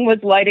 My thing was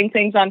lighting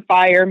things on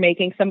fire,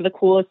 making some of the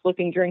coolest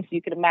looking drinks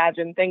you could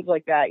imagine, things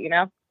like that,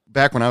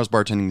 Back when I was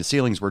bartending, the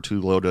ceilings were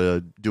too low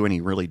to do any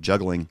really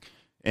juggling.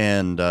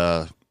 And,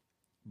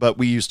 but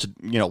we used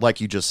to, like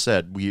you just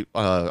said,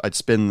 I'd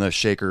spin the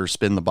shaker,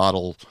 spin the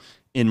bottle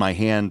in my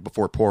hand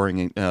before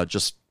pouring,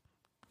 just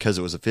because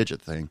it was a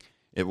fidget thing.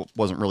 It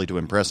wasn't really to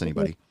impress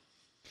anybody.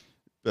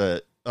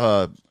 But,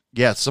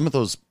 yeah, some of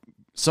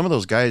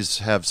those guys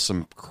have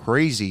some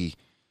crazy,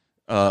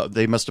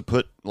 they must have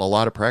put a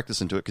lot of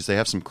practice into it, because they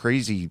have some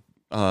crazy,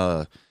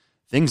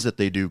 things that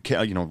they do,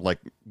 like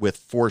with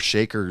 4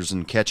 shakers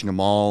and catching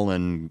them all.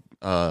 And,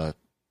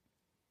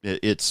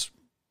 it's,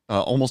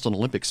 almost an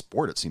Olympic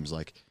sport, it seems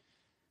like.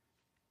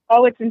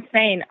 Oh, it's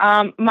insane.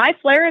 My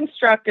flair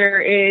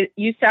instructor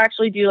used to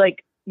actually do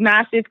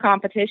massive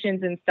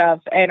competitions and stuff,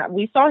 and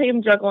we saw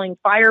him juggling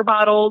fire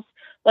bottles,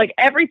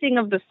 everything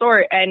of the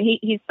sort. And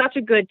he's such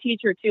a good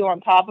teacher too,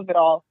 on top of it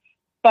all.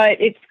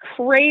 But it's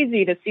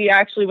crazy to see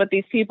actually what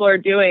these people are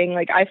doing.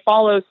 I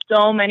follow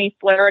so many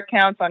flair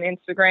accounts on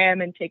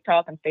Instagram and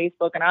TikTok and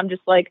Facebook, and I'm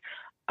just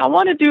I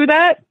want to do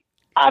that.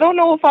 I don't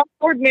know if I'm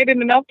coordinated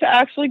enough to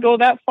actually go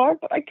that far,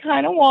 but I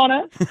kind of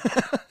want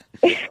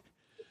to.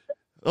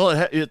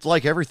 Well, it's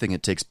like everything.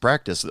 It takes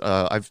practice.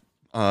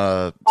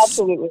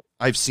 Absolutely.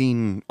 I've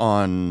seen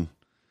on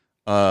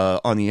the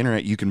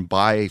internet, you can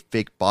buy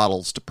fake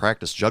bottles to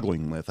practice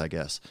juggling with, I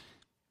guess.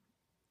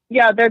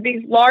 Yeah, they're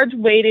these large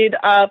weighted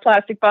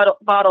plastic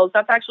bottles.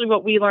 That's actually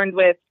what we learned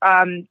with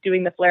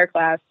doing the flair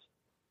class.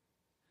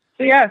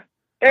 So yeah,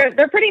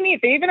 they're pretty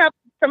neat. They even have,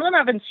 some of them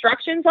have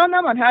instructions on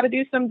them on how to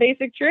do some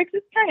basic tricks.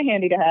 It's kind of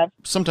handy to have.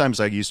 Sometimes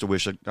I used to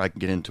wish I could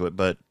get into it,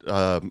 but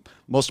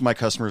most of my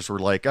customers were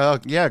like, "Oh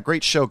yeah,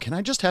 great show. Can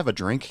I just have a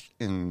drink?"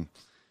 And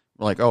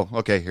I'm like, "Oh,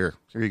 okay, here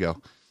you go."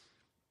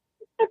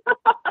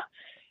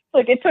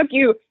 It took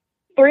you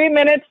 3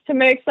 minutes to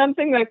make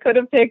something that could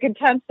have taken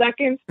 10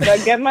 seconds, but I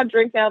get my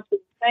drink out. So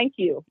thank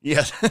you.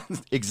 Yes,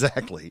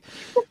 exactly.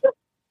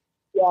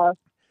 Yeah.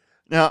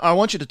 Now, I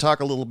want you to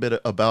talk a little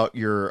bit about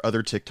your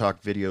other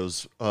TikTok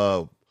videos,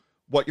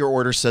 What Your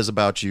Order Says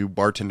About You,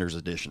 Bartender's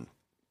Edition.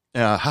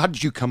 How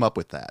did you come up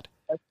with that?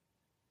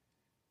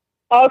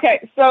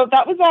 Okay, so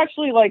that was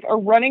actually a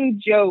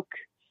running joke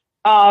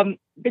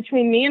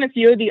between me and a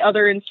few of the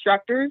other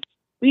instructors.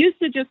 we used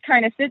to just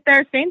kind of sit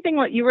there. Same thing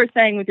what you were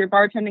saying with your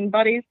bartending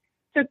buddies.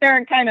 Sit there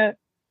and kind of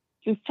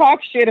just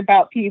talk shit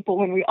about people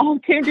when we all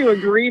came to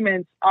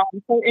agreements on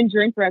certain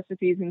drink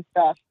recipes and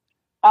stuff.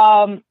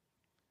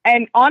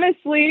 And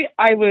honestly,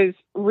 I was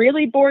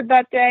really bored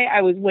that day.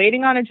 I was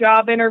waiting on a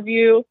job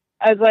interview.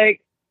 I was like,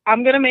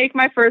 I'm going to make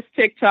my first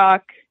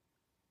TikTok.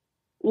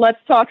 Let's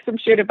talk some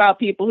shit about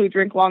people who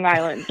drink Long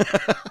Island.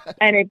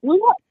 And it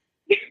blew up.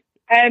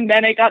 And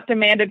then it got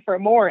demanded for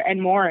more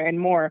and more and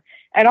more.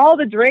 And all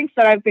the drinks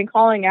that I've been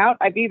calling out,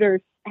 I've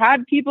either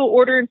had people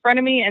order in front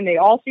of me and they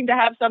all seem to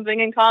have something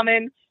in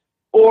common,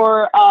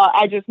 or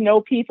I just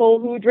know people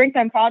who drink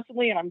them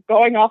constantly and I'm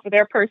going off of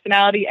their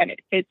personality and it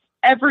hits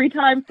every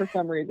time for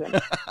some reason.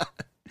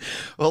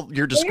 Well,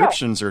 your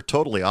descriptions are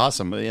totally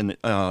awesome, and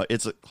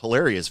it's a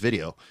hilarious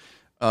video.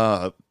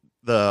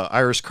 The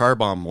Irish car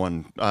bomb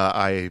one,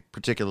 I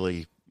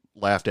particularly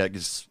laughed at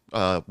because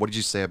what did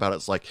you say about it?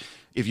 It's like,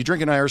 if you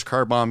drink an Irish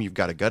car bomb, you've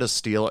got a gut of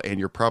steel, and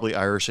you're probably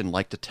Irish and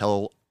like to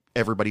tell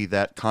everybody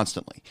that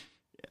constantly.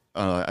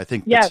 I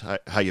think that's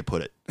how you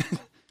put it.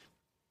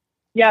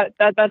 Yeah,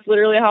 that's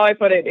literally how I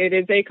put it. It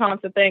is a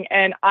constant thing,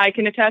 and I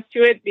can attest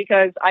to it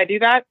because I do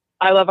that.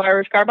 I love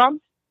Irish car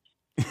bombs.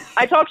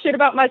 I talk shit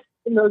about myself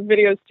in those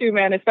videos too,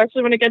 man,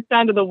 especially when it gets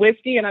down to the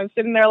whiskey, and I'm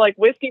sitting there like,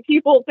 whiskey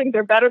people think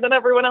they're better than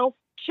everyone else,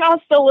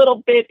 just a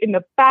little bit in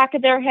the back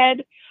of their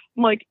head.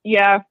 I'm like,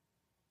 yeah.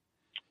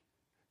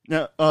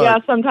 Now,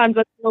 sometimes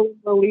I feel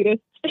a little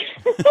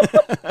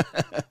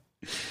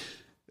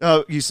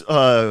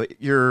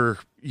elitist.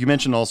 You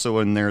mentioned also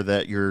in there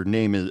that your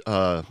name,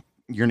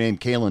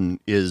 Kaylin,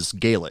 is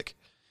Gaelic.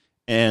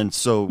 And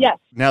so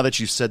now that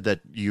you said that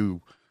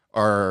you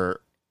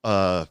are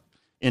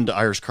into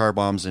Irish car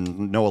bombs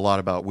and know a lot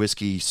about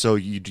whiskey, so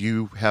do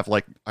you have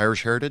like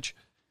Irish heritage?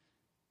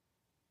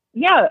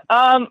 Yeah,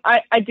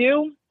 I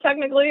do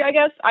technically, I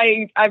guess.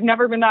 I've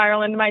never been to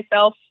Ireland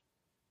myself,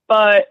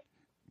 but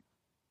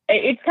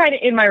it's kind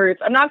of in my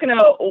roots. I'm not going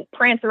to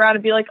prance around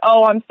and be like,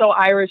 oh, I'm so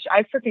Irish.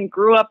 I freaking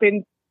grew up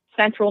in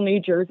central New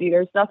Jersey.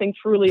 There's nothing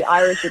truly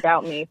Irish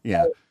about me.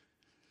 Yeah. So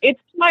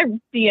it's my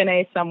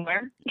DNA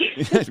somewhere.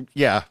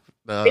 Yeah.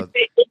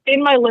 It's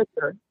in my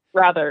liver,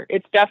 rather.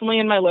 It's definitely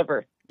in my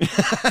liver.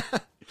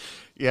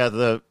 Yeah,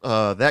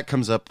 that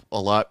comes up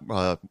a lot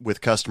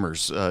with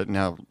customers.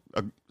 Now,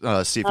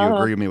 see if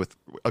you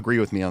agree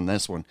with me on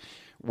this one,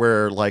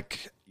 where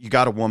like you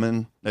got a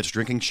woman that's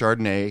drinking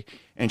Chardonnay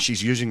and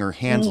she's using her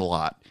hands a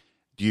lot.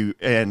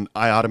 And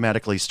I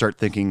automatically start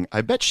thinking,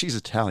 I bet she's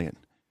Italian.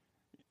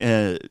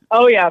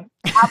 Oh yeah,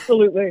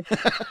 absolutely.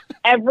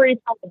 Every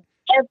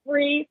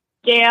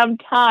damn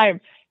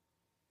time.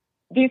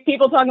 These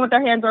people talking with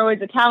their hands are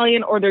always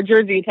Italian or they're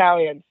Jersey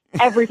Italians.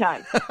 Every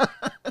time.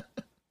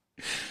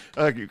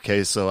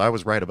 Okay, so I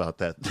was right about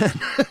that.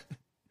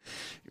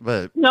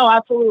 But no,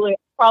 absolutely.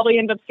 Probably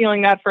end up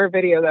stealing that for a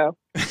video though.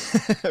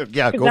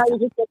 Yeah, go for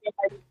it.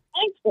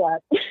 Thanks for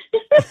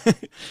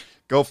that.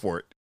 Go for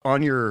it.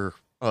 On your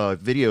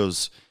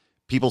videos,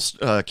 people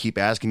keep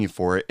asking you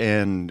for it,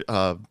 and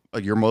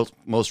your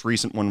most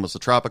recent one was the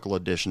tropical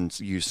edition.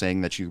 So you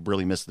saying that you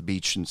really miss the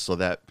beach, and so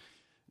that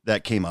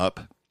came up.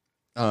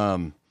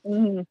 So,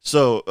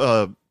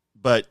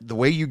 but the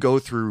way you go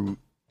through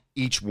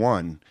each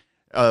one,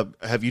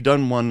 have you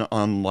done one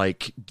on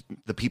like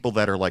the people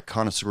that are like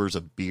connoisseurs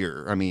of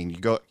beer? I mean,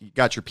 you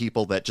got your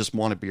people that just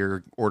want a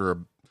beer, order a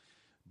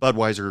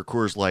Budweiser or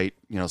Coors Light,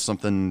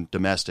 something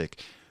domestic,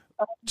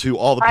 to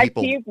all the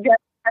people.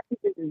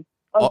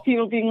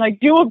 People being like,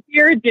 do a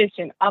beer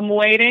edition. I'm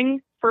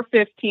waiting for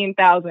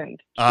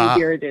 15,000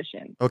 beer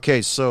edition.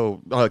 Okay,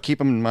 so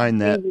keep in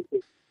mind that.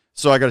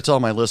 So I got to tell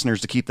my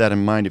listeners to keep that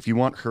in mind. If you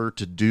want her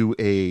to do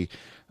a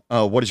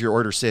what does your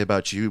order say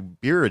about you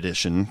beer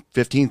edition,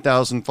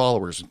 15,000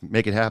 followers,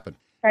 make it happen.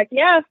 Heck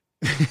yeah.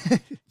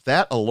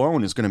 That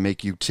alone is going to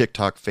make you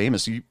TikTok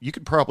famous. You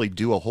could probably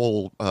do a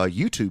whole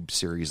YouTube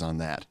series on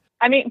that.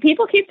 I mean,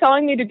 people keep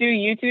telling me to do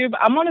YouTube.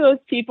 I'm one of those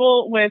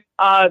people with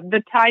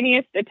the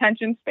tiniest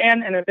attention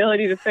span and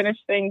ability to finish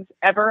things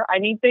ever. I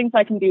need things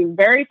I can do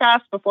very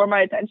fast before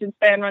my attention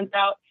span runs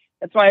out.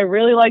 That's why I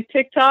really like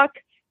TikTok,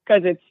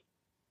 because it's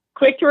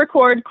quick to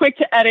record, quick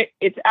to edit.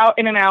 It's out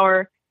in an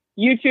hour.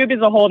 YouTube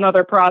is a whole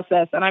nother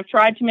process. And I've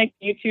tried to make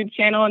a YouTube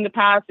channel in the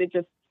past. It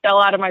just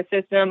fell out of my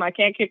system. I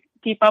can't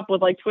keep up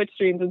with like Twitch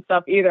streams and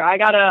stuff either. I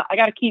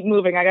gotta keep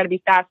moving. I gotta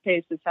be fast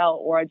paced as hell,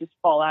 or I just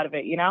fall out of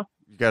it, You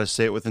got to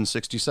say it within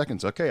 60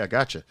 seconds. Okay, I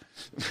got you.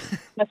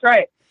 That's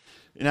right.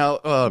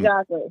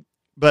 Exactly.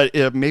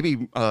 But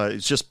maybe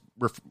it's just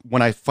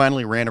when I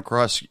finally ran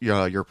across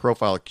your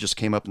profile, it just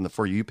came up in the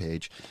For You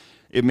page.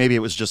 Maybe it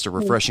was just a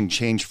refreshing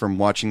change from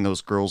watching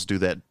those girls do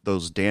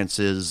those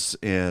dances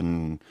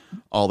and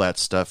all that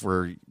stuff,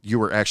 where you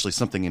were actually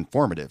something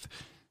informative,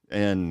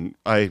 and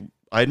I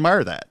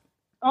admire that.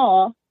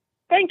 Oh,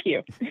 thank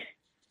you.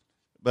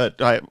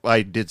 But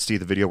I did see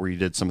the video where you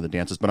did some of the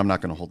dances, but I'm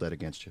not going to hold that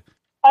against you.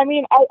 I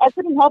mean, I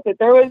couldn't help it.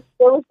 There was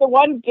the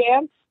one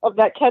dance of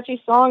that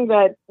catchy song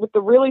that with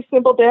the really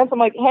simple dance. I'm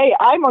like, hey,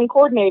 I'm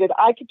uncoordinated.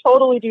 I could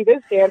totally do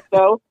this dance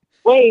though.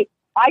 Wait,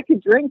 I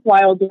could drink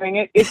while doing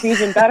it. It's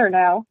even better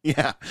now.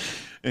 Yeah.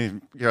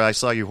 And, I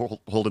saw you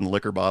holding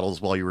liquor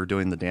bottles while you were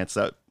doing the dance.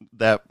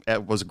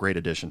 That was a great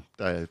addition.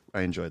 I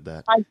enjoyed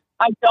that.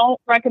 I don't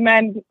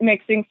recommend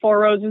mixing Four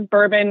Roses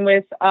bourbon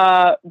with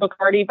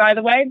Bacardi, by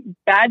the way.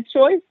 Bad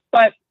choice,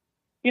 but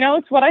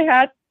it's what I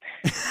had.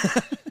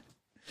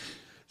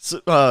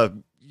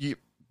 So,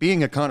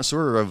 being a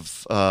connoisseur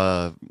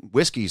of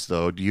whiskeys,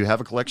 though, do you have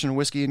a collection of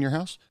whiskey in your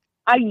house?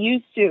 I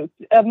used to.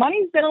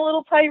 Money's been a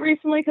little tight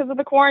recently because of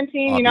the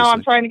quarantine. Obviously.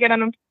 I'm trying to get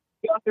them to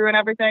go through and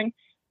everything.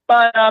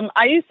 But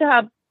I used to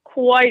have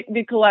quite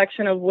the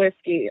collection of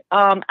whiskey.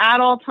 At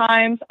all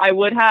times, I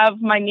would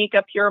have my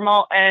Nika Pure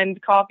Malt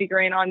and Coffee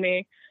Grain on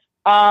me.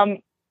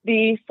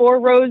 The Four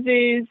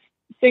Roses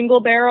single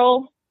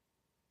barrel.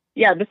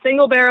 Yeah, the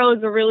single barrel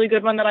is a really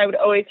good one that I would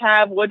always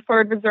have.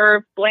 Woodford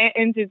Reserve.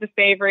 Blanton's is a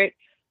favorite.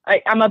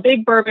 I'm a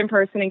big bourbon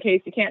person, in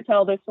case you can't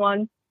tell this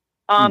one.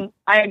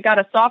 I got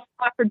a soft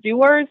spot for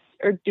Dewar's,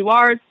 or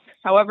Dewar's,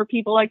 however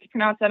people like to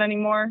pronounce that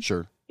anymore.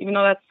 Sure. Even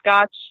though that's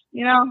Scotch,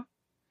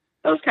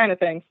 those kind of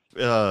things.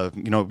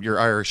 Your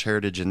Irish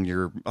heritage and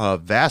your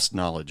vast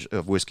knowledge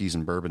of whiskeys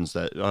and bourbons,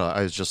 that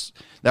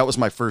was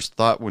my first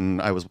thought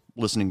when I was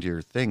listening to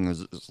your thing.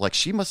 It's like,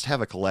 she must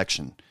have a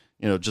collection,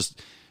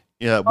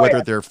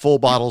 whether they're full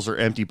bottles or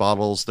empty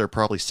bottles, they're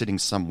probably sitting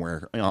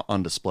somewhere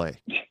on display.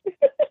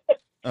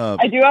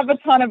 I do have a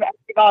ton of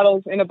empty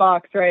bottles in a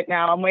box right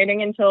now. I'm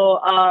waiting until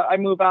I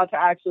move out to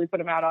actually put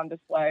them out on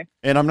display.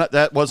 And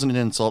that wasn't an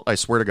insult, I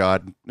swear to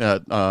God,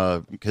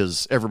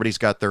 because everybody's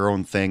got their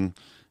own thing,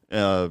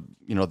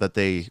 that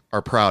they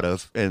are proud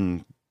of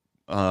and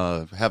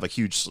have a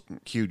huge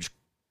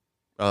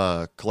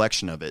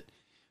collection of it.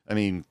 I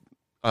mean,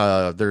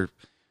 there are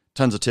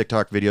tons of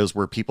TikTok videos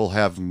where people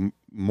have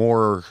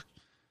more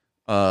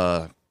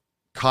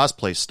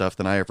cosplay stuff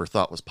than I ever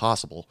thought was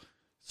possible.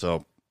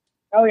 So.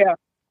 Oh yeah.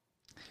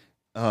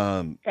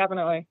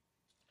 Definitely.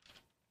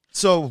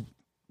 So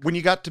when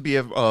you got to be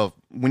a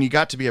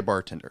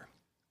bartender,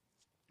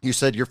 you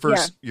said your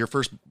first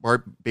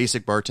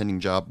basic bartending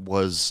job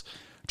was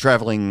a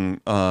traveling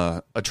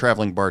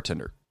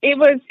bartender. It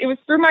was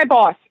through my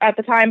boss at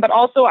the time, but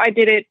also I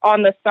did it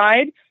on the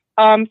side.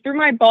 Through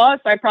my boss,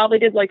 I probably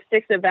did like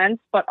 6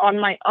 events, but on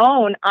my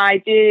own,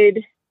 I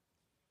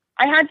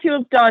had to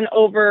have done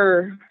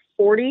over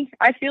 40.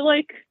 I feel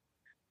like.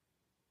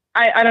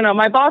 I don't know.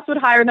 My boss would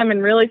hire them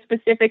in really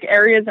specific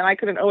areas, and I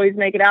couldn't always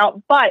make it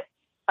out. But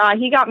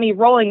he got me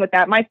rolling with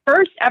that. My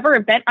first ever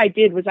event I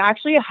did was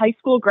actually a high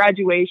school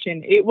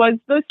graduation. It was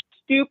the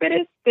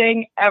stupidest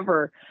thing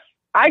ever.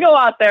 I go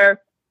out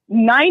there,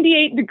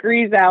 98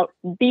 degrees out,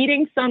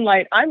 beating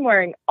sunlight. I'm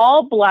wearing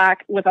all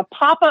black with a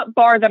pop-up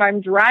bar that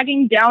I'm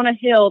dragging down a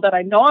hill that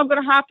I know I'm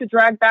going to have to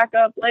drag back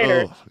up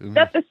later.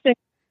 Set the thing,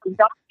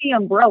 got the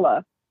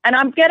umbrella, and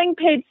I'm getting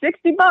paid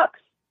 $60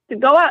 to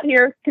go out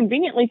here,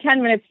 conveniently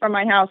 10 minutes from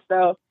my house,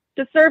 though,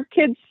 to serve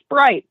kids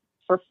Sprite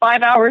for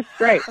 5 hours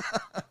straight.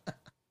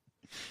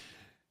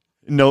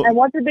 No. And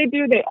what did they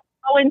do? They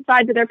go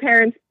inside to their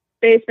parents'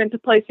 basement to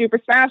play Super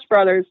Smash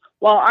Brothers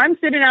while I'm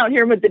sitting out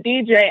here with the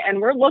DJ,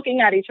 and we're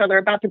looking at each other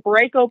about to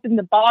break open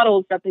the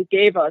bottles that they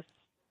gave us.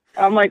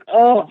 I'm like,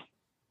 oh,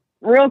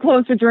 real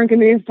close to drinking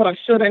these, but I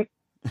shouldn't.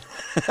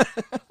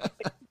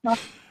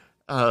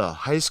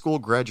 High school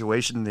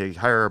graduation, they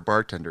hire a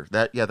bartender.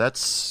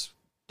 That's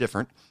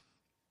different.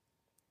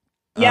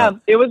 Yeah,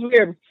 it was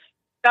weird.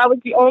 That was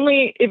the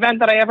only event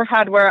that I ever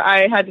had where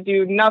I had to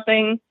do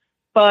nothing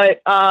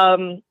but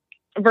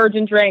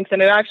virgin drinks,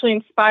 and it actually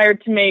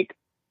inspired to make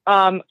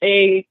a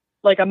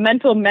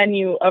mental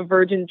menu of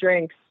virgin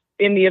drinks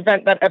in the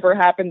event that ever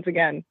happens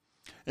again.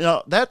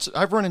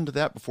 I've run into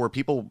that before.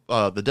 People,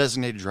 the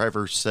designated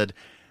driver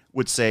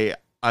would say,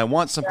 I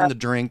want something to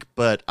drink,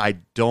 but I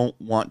don't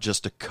want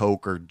just a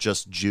Coke or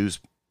just juice.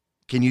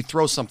 Can you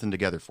throw something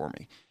together for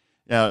me?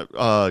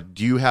 Do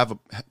you have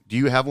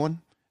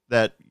one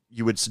that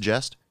you would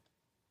suggest?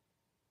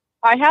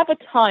 I have a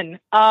ton.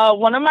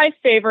 One of my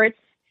favorites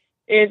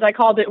is, I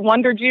called it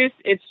Wonder Juice.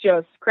 It's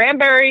just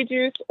cranberry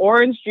juice,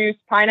 orange juice,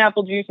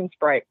 pineapple juice, and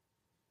Sprite.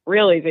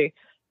 Real easy.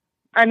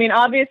 I mean,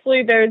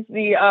 obviously there's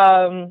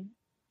the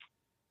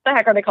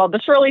heck are they called?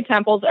 The Shirley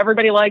Temples.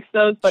 Everybody likes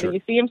those, but Sure.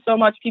 You see them so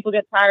much, people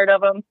get tired of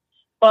them.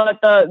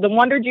 But the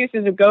Wonder Juice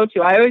is a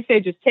go-to. I always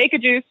say, just take a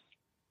juice,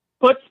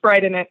 put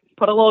Sprite in it,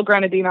 put a little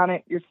grenadine on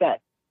it, you're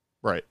set.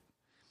 Right.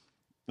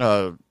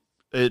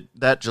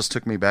 That just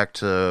took me back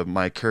to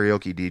my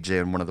karaoke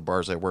DJ in one of the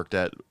bars I worked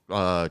at.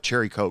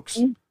 Cherry Cokes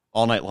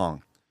all night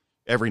long,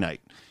 every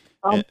night.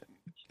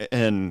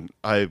 And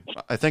I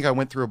think I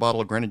went through a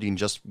bottle of grenadine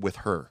just with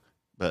her.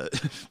 But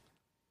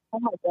oh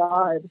my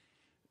God.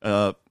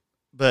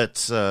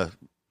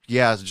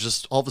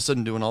 Just all of a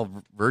sudden doing all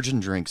virgin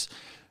drinks.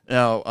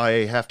 Now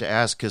I have to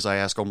ask, because I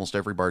ask almost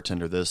every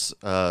bartender this.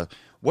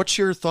 What's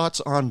your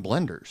thoughts on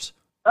blenders?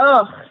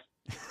 Ugh.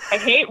 I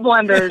hate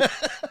blenders.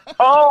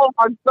 Oh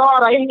my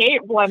God, I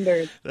hate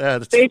blenders.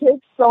 They take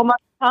so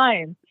much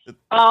time.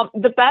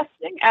 The best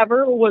thing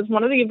ever was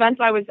one of the events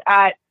I was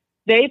at.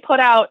 They put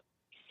out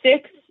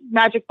 6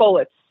 magic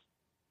bullets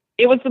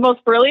It was the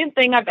most brilliant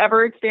thing I've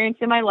ever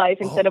experienced in my life.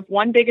 Instead of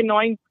one big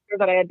annoying blender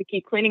that I had to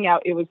keep cleaning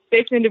out, it was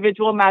 6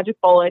 individual magic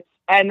bullets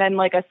and then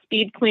like a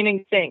speed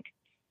cleaning sink.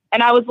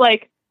 And I was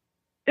like,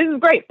 this is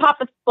great.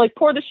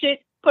 Pour the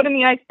shit, put in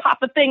the ice, pop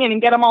the thing in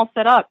and get them all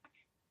set up.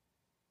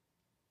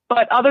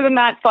 But other than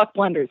that, fuck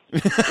blenders,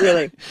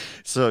 really.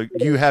 So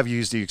you have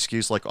used the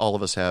excuse like all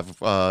of us have.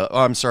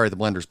 I'm sorry, the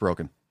blender's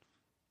broken.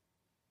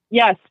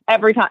 Yes,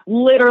 every time.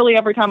 Literally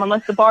every time,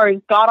 unless the bar is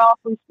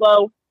god-awfully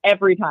slow,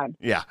 every time.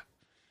 Yeah.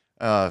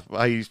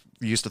 I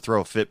used to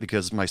throw a fit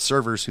because my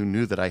servers who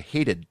knew that I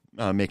hated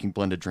making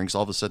blended drinks,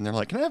 all of a sudden they're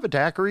like, can I have a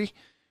daiquiri?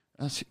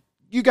 I said,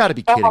 you got to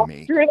be kidding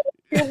me.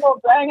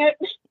 Dang it.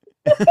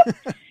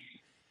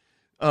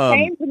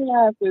 Pains in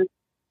the asses.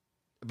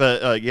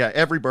 But yeah,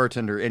 every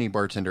bartender, any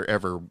bartender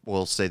ever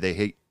will say they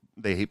hate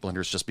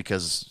blenders just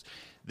because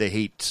they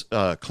hate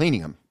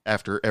cleaning them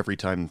after every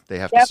time they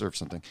have to serve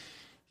something.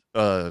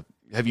 Have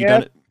you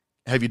done it?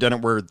 Have you done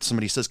it where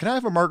somebody says, "Can I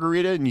have a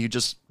margarita?" and you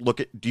just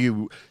do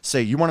you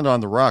say you want it on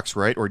the rocks,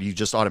 right? Or do you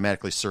just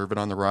automatically serve it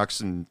on the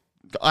rocks? And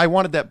I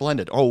wanted that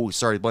blended. Oh,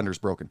 sorry, blender's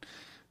broken.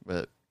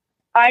 But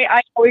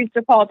I always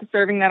default to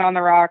serving that on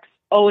the rocks.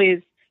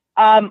 Always.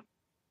 The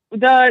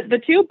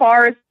 2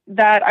 bars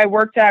that I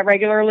worked at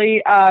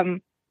regularly,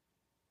 the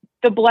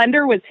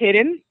blender was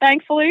hidden,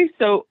 thankfully.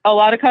 So a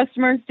lot of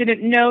customers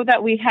didn't know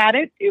that we had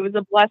it. It was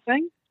a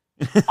blessing.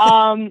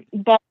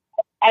 But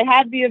I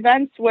had the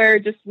events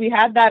where we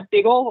had that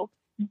big old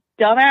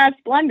dumbass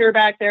blender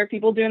back there,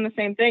 people doing the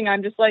same thing.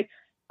 I'm just like,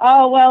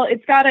 oh, well,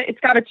 it's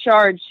gotta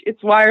charge.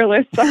 It's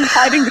wireless. I'm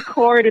hiding the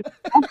cord. It's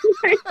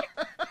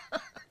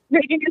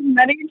making as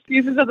many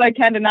excuses as I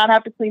can to not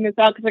have to clean this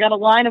out because I got a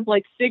line of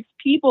like 6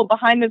 people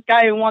behind this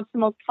guy who wants the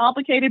most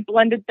complicated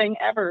blended thing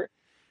ever.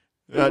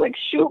 Like,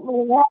 shoot, I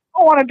don't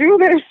want to do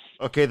this.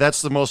 Okay,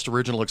 that's the most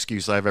original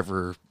excuse I've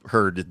ever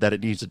heard, that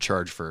it needs to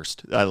charge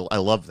first. I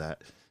love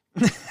that.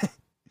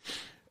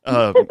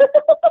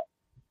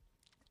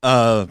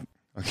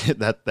 Okay,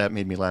 that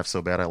made me laugh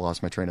so bad I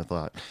lost my train of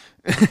thought.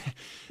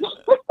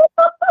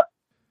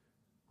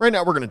 Right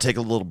now, we're going to take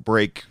a little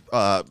break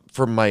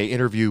from my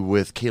interview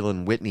with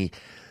Kaylin Whitney.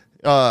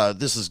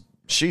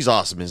 She's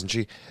awesome, isn't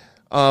she?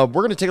 We're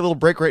going to take a little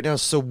break right now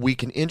so we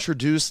can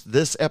introduce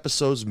this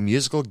episode's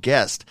musical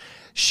guest.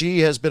 She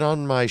has been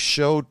on my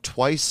show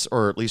twice,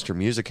 or at least her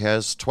music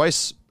has,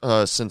 twice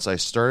since I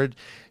started.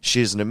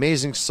 She's an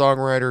amazing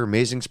songwriter,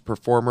 amazing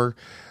performer.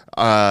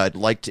 I'd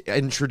like to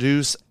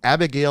introduce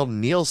Abigail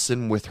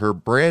Nielsen with her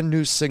brand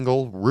new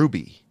single,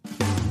 Ruby.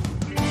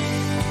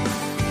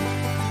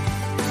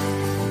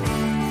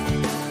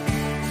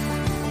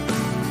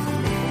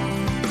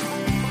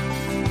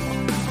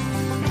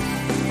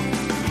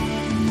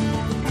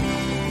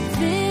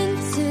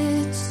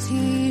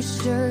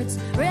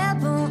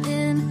 Rebel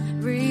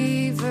in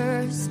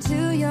reverse,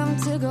 too young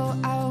to go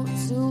out,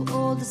 too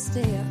old to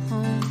stay at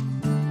home.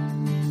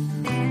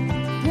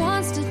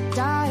 Wants to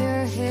dye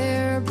her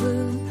hair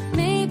blue,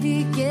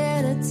 maybe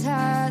get a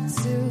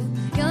tattoo.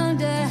 Young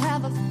to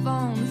have a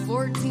phone,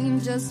 14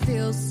 just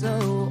feels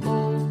so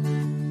old.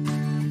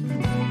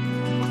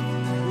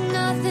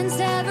 Nothing's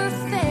ever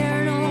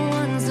fair, no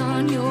one's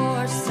on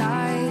your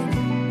side.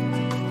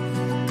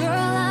 Girl,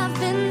 I've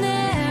been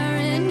there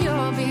and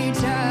you'll be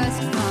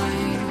just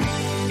fine.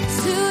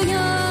 Too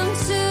young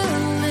to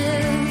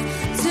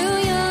live, too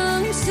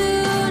young to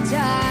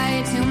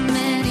die, too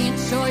many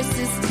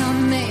choices to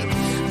make,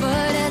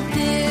 but at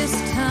this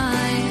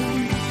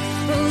time,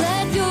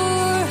 let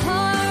your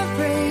heart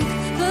break,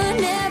 but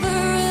never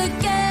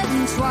again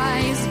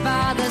twice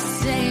by the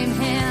same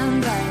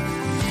hand.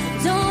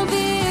 Don't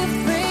be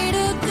afraid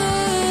of goodbye.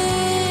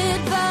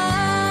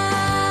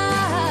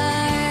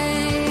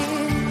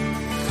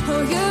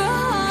 Oh, your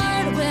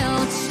heart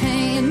will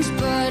change,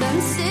 but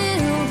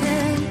until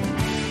then,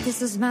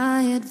 this is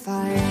my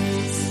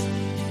advice.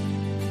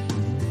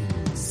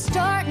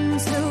 Starting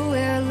to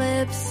wear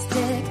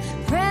lipstick,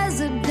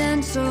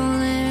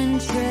 presidential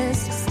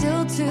interest,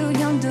 still too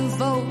young to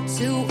vote,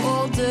 too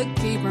old to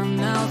keep her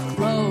mouth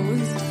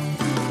closed.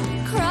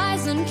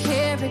 Cries and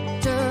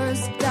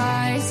characters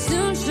die,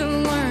 soon she'll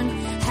learn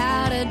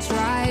how to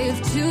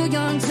drive. Too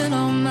young to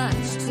know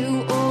much,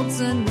 too old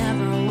to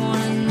never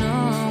want to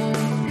know.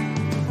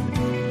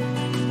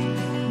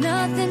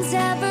 Nothing's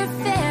ever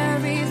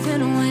fair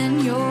even when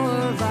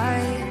you're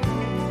right.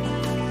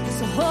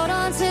 So hold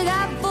on to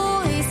that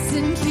voice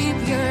and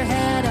keep your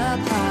head up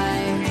high.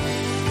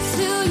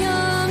 Too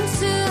young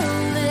to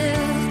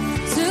live,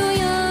 too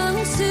young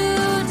to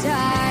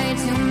die,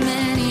 too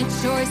many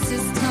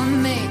choices to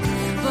make,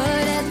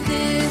 but at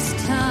this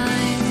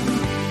time,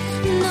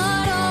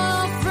 not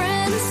all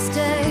friends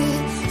stay,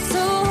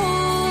 so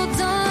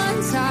hold on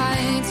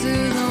tight to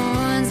the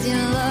ones you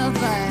love,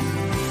 but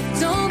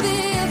don't be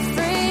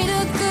afraid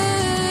of goodbyes.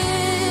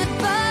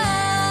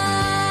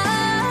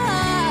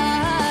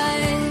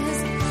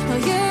 Oh,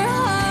 you're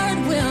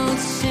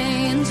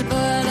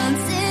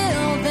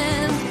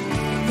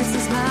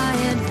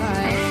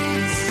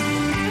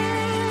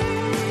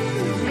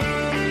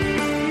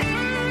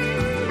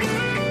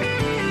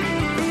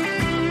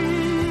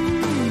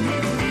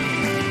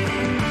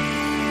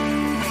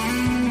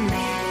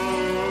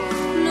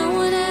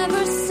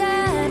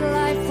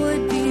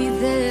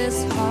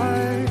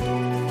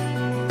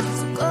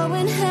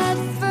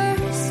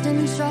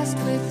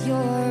rest with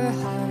your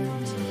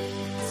heart.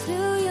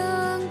 Too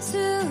young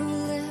to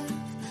live,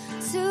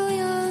 too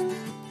young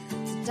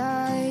to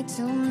die.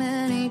 Too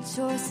many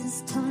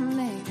choices to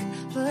make,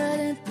 but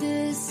at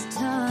this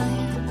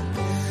time,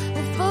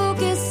 we'll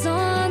focus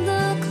on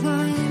the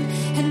climb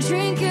and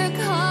drink your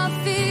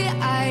coffee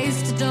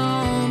iced.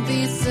 Don't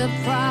be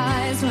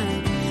surprised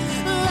when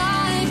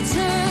life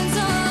turns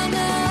on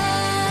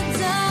a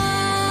dime.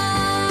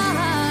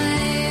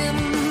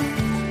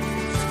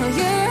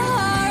 Your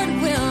heart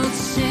will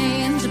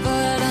change,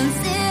 but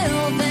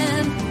until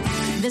then,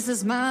 this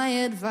is my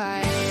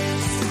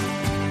advice.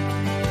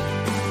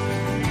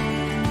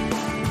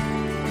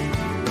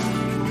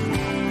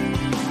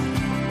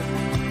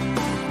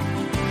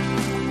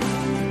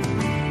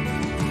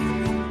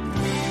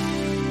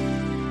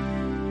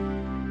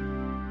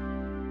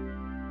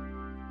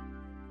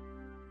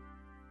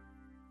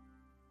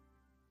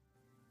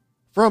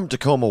 From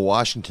Tacoma,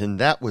 Washington,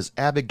 that was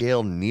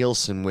Abigail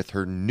Nielsen with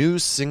her new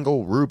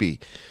single, Ruby,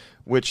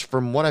 which,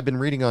 from what I've been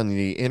reading on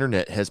the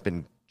internet, has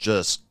been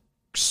just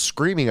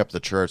screaming up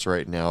the charts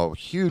right now.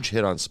 Huge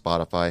hit on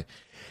Spotify.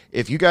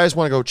 If you guys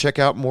want to go check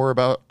out more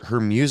about her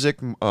music,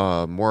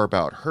 more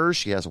about her,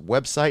 she has a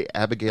website,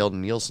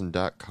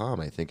 abigailnielsen.com,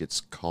 I think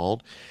it's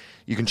called.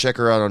 You can check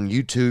her out on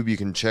YouTube. You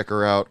can check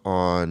her out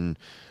on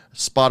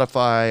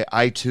Spotify,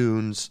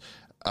 iTunes,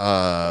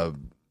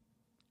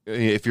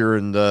 if you're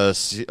in the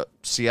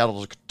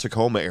Seattle,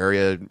 Tacoma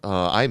area,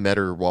 I met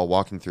her while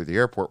walking through the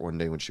airport one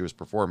day when she was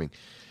performing.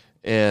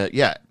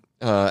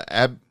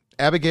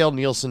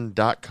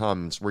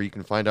 AbigailNielsen.com is where you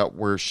can find out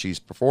where she's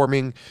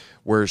performing,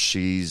 where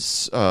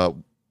she's,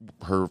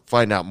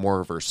 find out more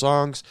of her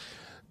songs.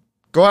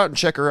 Go out and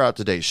check her out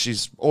today.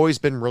 She's always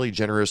been really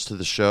generous to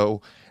the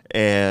show,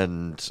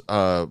 and,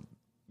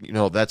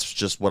 that's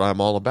just what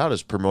I'm all about,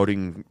 is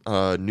promoting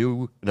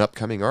new and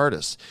upcoming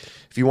artists.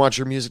 If you want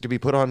your music to be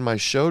put on my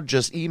show,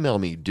 just email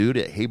me,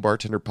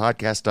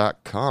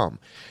 dude@heybartenderpodcast.com,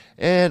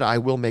 and I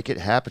will make it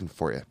happen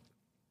for you.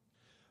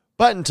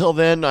 But until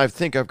then, I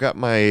think I've got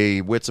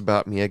my wits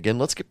about me again.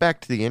 Let's get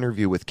back to the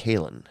interview with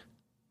Kaylin.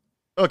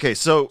 Okay,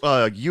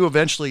 so you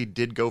eventually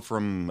did go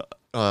from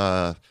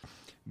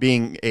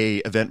being a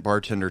event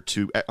bartender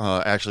to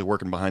actually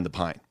working behind the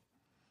pine.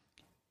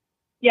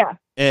 Yeah.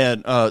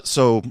 And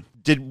so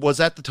was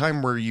that the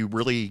time where you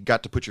really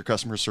got to put your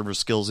customer service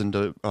skills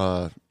into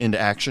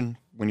action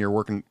when you're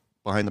working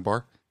behind the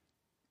bar?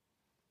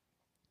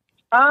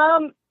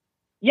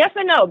 Yes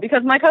and no,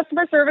 because my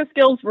customer service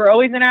skills were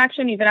always in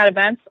action, even at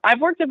events. I've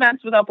worked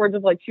events with upwards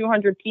of like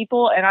 200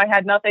 people, and I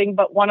had nothing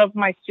but one of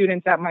my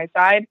students at my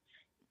side.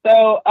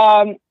 So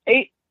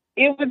it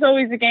was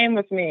always a game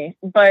with me.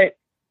 But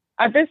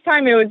at this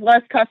time, it was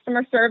less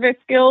customer service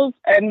skills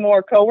and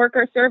more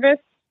coworker service.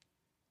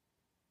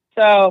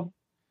 So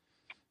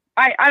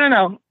I don't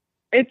know.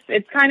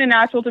 It's kind of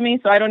natural to me,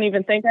 so I don't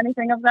even think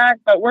anything of that.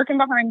 But working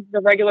behind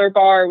the regular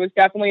bar was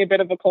definitely a bit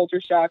of a culture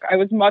shock. I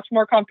was much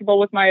more comfortable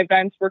with my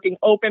events working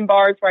open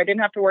bars where I didn't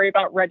have to worry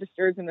about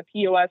registers and the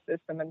POS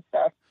system and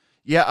stuff.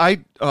 Yeah, I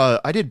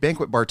did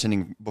banquet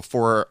bartending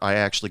before I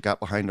actually got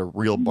behind a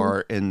real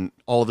bar, and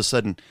all of a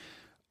sudden,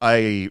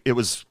 it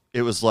was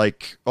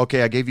like,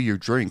 okay, I gave you your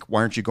drink.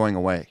 Why aren't you going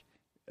away?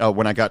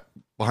 When I got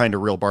behind a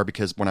real bar,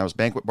 because when I was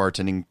banquet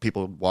bartending,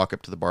 people would walk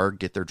up to the bar,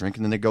 get their drink,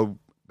 and then they go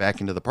back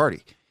into the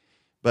party.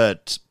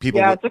 But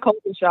it's a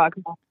culture shock.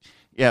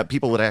 Yeah,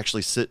 people would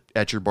actually sit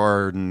at your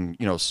bar and,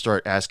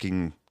 start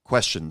asking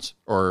questions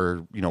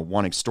or,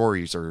 wanting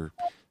stories or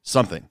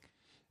something.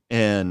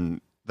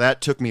 And that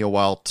took me a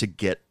while to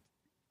get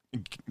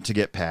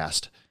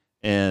past.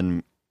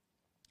 And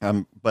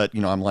but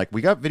I'm like,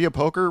 we got video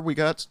poker, we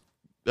got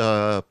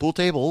pool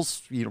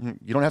tables. You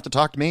don't have to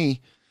talk to me.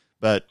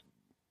 But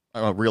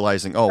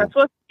realizing, that's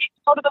what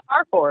people go to the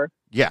bar for.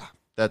 Yeah,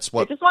 that's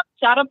what they just want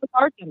to chat up the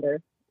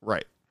bartender.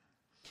 Right.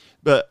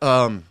 But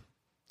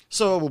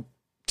so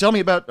tell me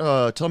about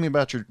your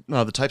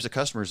the types of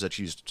customers that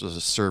you used to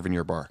serve in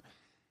your bar.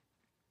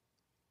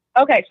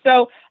 Okay,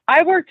 so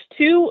I worked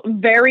two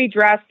very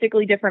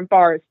drastically different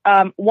bars.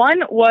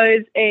 One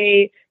was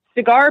a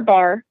cigar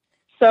bar,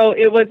 so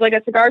it was like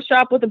a cigar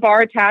shop with a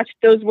bar attached.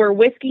 Those were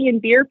whiskey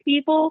and beer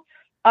people.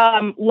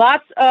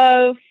 Lots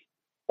of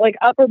like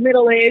upper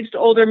middle-aged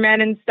older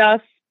men and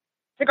stuff.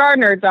 Cigar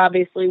nerds,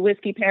 obviously,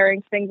 whiskey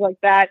pairings, things like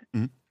that.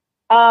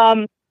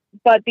 Mm-hmm.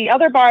 But the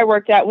other bar I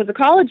worked at was a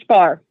college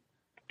bar.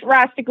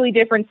 Drastically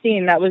different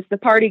scene. That was the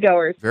party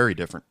goers. Very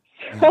different.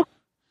 So,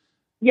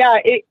 yeah,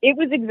 it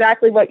was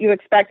exactly what you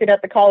expected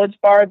at the college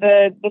bar.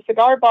 The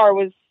cigar bar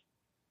was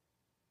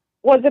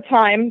a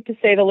time, to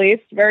say the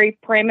least. Very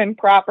prim and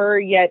proper,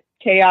 yet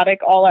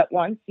chaotic all at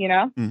once,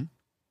 Mm-hmm.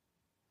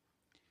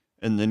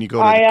 And then you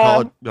go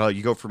to college.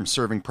 You go from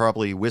serving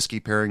probably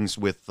whiskey pairings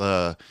with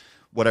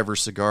whatever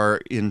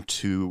cigar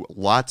into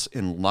lots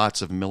and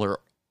lots of Miller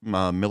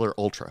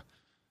Ultra.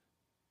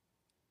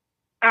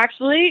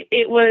 Actually,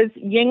 it was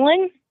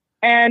Yingling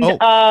and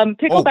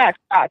Pickleback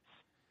shots.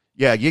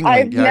 Yeah, Yingling.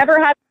 I've Yeah. never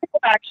had a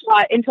pickleback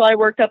shot until I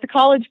worked at the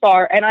college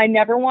bar, and I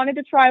never wanted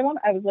to try one.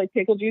 I was like,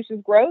 pickle juice is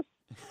gross.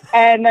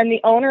 And then the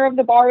owner of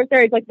the bar was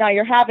there. He's like, "No,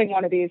 you're having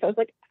one of these." I was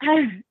like,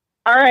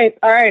 all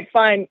right,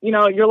 fine. You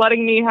know, you're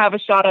letting me have a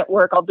shot at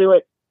work. I'll do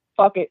it.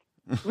 Fuck it.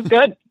 It was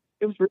good.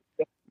 It was really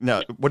good.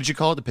 No, what did you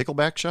call it? The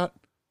pickleback shot?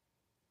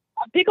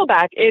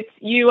 Pickleback. It's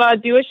you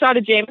do a shot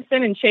of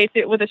Jameson and chase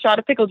it with a shot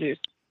of pickle juice.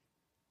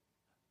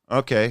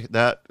 Okay,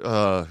 that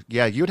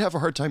yeah, you'd have a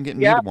hard time getting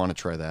me to want to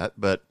try that,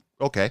 but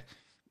okay.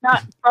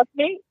 Not trust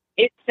me.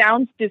 It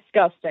sounds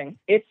disgusting.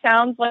 It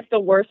sounds like the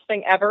worst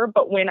thing ever.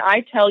 But when I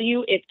tell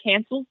you, it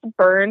cancels the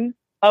burn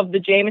of the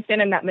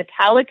Jameson and that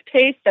metallic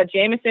taste that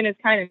Jameson is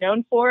kind of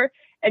known for,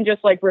 and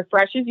just like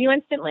refreshes you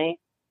instantly.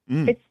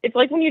 It's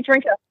like when you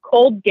drink a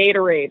cold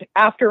Gatorade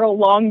after a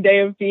long day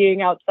of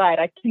being outside.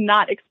 I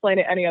cannot explain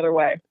it any other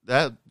way.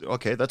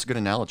 Okay, that's a good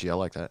analogy. I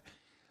like that.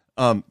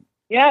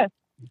 Yeah.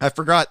 I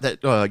forgot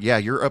that. Yeah,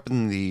 you're up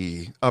in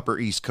the upper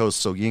East Coast,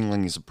 so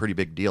Yingling is a pretty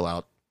big deal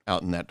out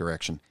in that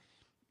direction.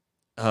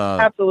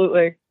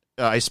 Absolutely.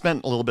 I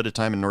spent a little bit of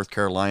time in North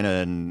Carolina,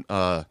 and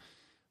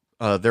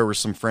there were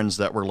some friends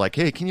that were like,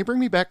 "Hey, can you bring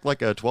me back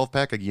like a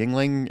 12-pack of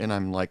Yingling?" And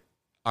I'm like,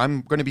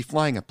 "I'm going to be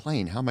flying a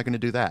plane. How am I going to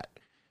do that?"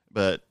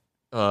 But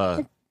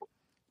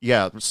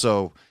yeah,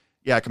 so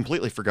yeah, I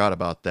completely forgot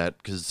about that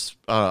because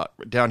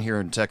down here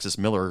in Texas,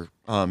 Miller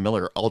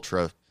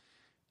Ultra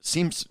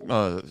seems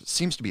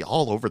to be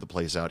all over the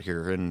place out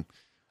here. And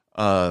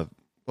what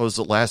was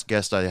the last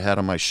guest I had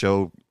on my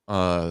show?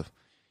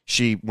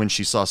 When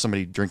she saw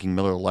somebody drinking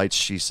Miller Lights,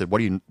 she said,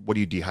 "What are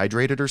you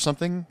dehydrated or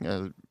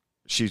something?"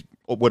 She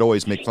would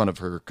always make fun of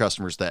her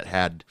customers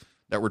that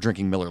were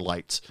drinking Miller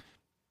Lights.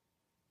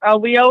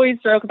 We always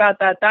joke about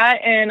that.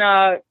 That and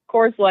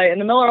Coors Light, and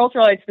the Miller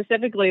Ultra Light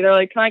specifically. They're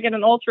like, "Can I get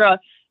an Ultra?"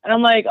 And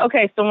I'm like,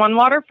 "Okay, so one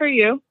water for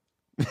you."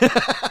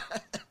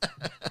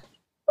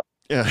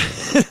 Yeah,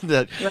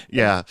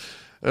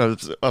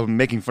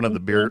 making fun of the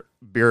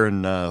beer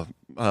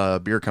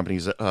and beer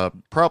companies.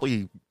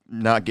 Probably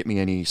not get me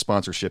any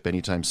sponsorship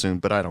anytime soon,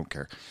 but I don't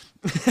care.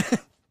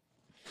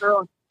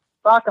 Sure.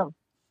 Fuck 'em.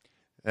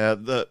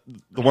 The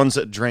ones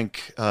that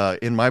drink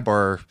in my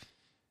bar,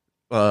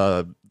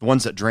 the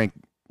ones that drank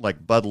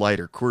like Bud Light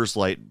or Coors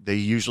Light, they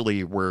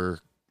usually were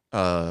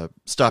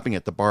stopping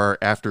at the bar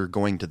after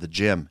going to the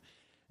gym,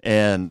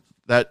 and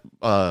that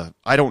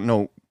I don't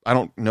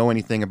know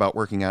anything about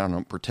working out. I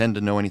don't pretend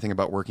to know anything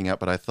about working out,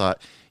 but I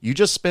thought, you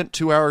just spent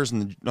 2 hours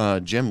in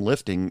the gym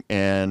lifting,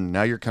 and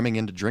now you're coming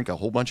in to drink a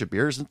whole bunch of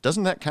beers.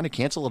 Doesn't that kind of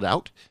cancel it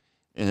out?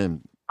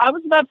 And I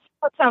was about to say,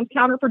 that sounds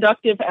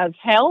counterproductive as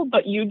hell,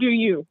 but you do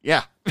you.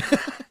 Yeah.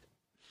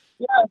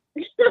 Yeah.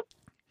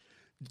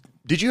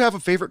 Did you have a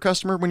favorite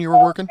customer when you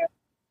were working?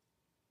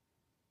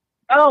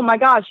 Oh my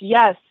gosh,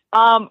 yes.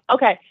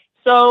 Okay,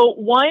 so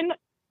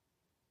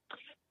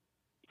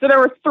there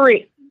were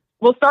three.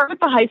 We'll start with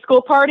the high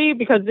school party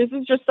because this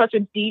is just such a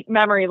deep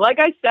memory. Like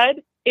I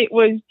said, it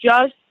was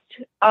just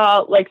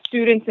like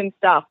students and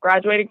stuff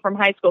graduating from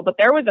high school, but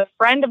there was a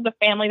friend of the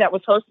family that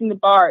was hosting the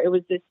bar. It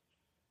was this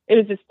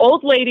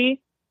old lady,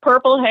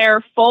 purple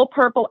hair, full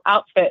purple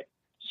outfit.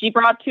 She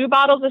brought 2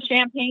 bottles of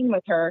champagne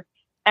with her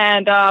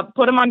and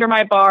put them under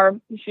my bar.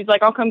 She's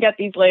like, "I'll come get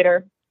these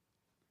later."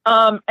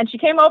 And she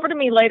came over to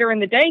me later in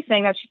the day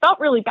saying that she felt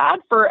really bad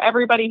for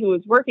everybody who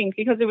was working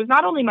because it was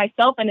not only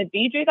myself and a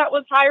DJ that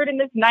was hired in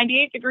this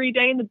 98-degree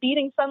day in the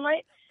beating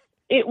sunlight.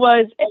 It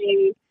was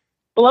a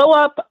blow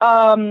up,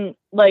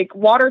 like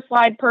water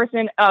slide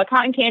person, a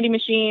cotton candy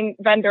machine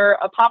vendor,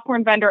 a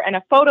popcorn vendor, and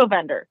a photo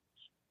vendor.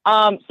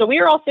 So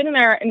we were all sitting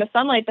there in the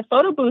sunlight. The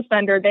photo booth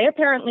vendor, they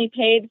apparently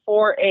paid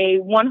for a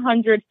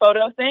 100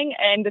 photo thing,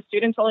 and the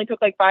students only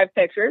took like 5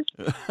 pictures.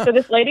 So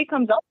this lady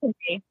comes up to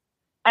me.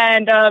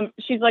 And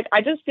she's like, "I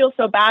just feel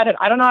so bad, and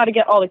I don't know how to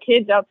get all the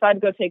kids outside to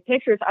go take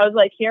pictures." I was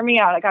like, "Hear me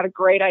out. I got a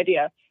great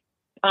idea.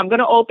 I'm going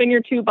to open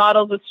your 2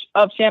 bottles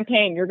of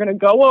champagne. You're going to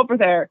go over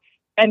there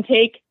and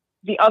take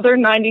the other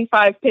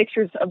 95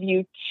 pictures of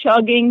you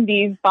chugging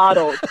these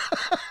bottles."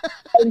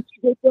 And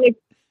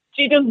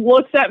she just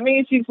looks at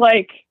me. She's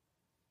like,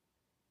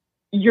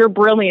 "You're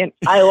brilliant.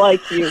 I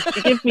like you."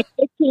 She gives me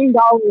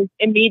 $15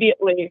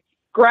 immediately.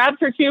 Grabs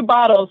her 2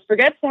 bottles,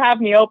 forgets to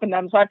have me open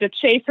them, so I have to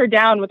chase her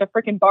down with a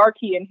freaking bar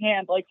key in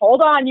hand. Like,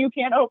 "Hold on, you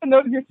can't open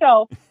those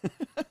yourself."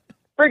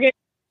 Friggin',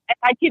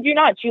 I kid you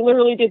not, she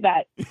literally did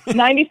that.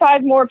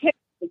 95 more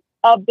pictures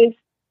of this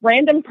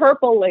random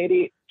purple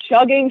lady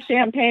chugging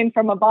champagne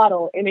from a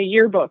bottle in a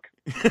yearbook.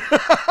 It's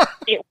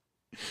the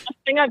best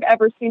thing I've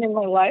ever seen in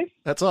my life.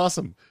 That's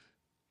awesome.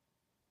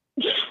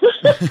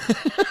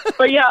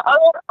 But yeah,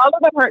 other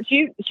than her,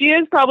 she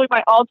is probably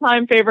my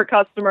all-time favorite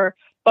customer.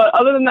 But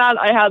other than that,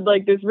 I had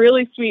like this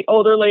really sweet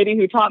older lady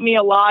who taught me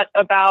a lot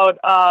about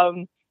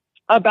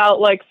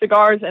like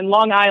cigars and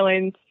Long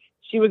Island.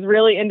 She was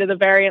really into the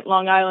variant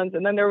Long Islands.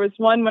 And then there was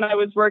one when I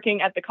was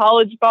working at the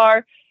college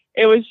bar.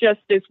 It was just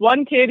this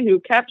one kid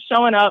who kept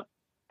showing up,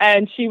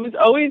 and she was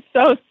always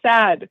so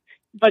sad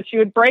but she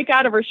would break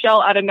out of her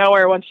shell out of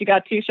nowhere once she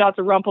got 2 shots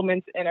of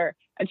Rumplemints in her,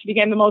 and she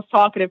became the most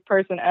talkative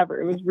person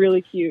ever. It was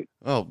really cute.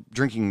 Oh,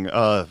 drinking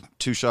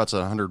 2 shots of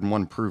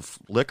 101 proof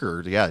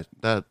liquor, yeah,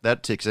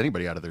 that takes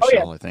anybody out of their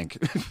shell, yeah. I think.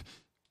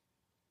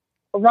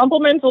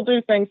 Rumplemints will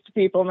do things to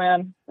people,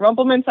 man.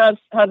 Rumplemints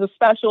has a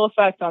special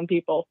effect on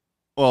people.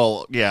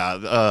 Well,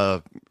 yeah,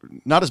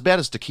 not as bad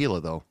as tequila,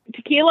 though.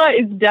 Tequila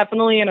is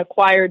definitely an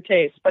acquired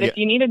taste, but if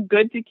you need a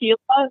good tequila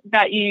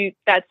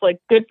that's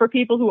like good for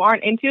people who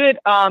aren't into it,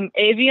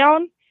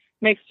 Avion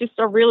makes just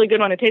a really good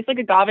one. It tastes like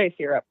agave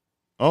syrup.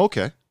 Oh,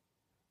 okay.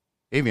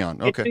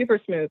 Avion, okay. It's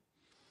super smooth.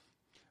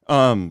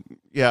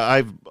 Yeah,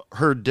 I've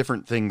heard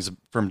different things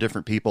from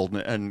different people,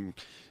 and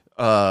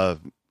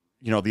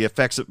you know, the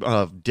effects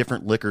of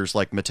different liquors.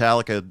 Like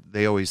Metallica,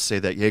 they always say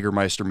that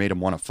Jägermeister made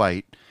them want to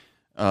fight.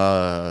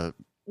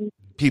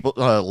 People,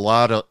 a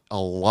lot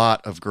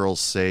of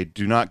girls say,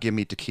 "Do not give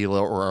me tequila,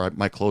 or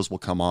my clothes will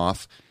come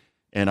off."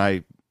 And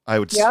I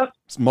would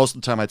most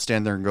of the time I'd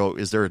stand there and go,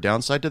 "Is there a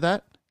downside to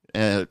that?"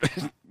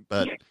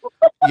 But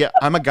yeah,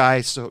 I'm a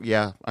guy, so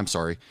yeah, I'm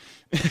sorry.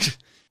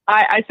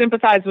 I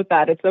sympathize with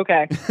that. It's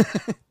okay.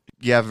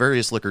 Yeah,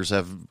 various liquors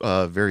have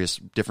various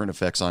different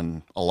effects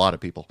on a lot of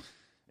people,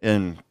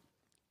 and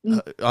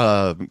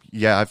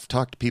yeah, I've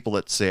talked to people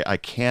that say I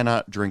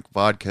cannot drink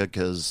vodka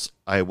because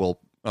I will.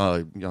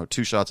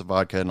 2 shots of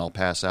vodka and I'll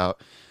pass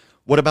out.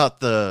 What about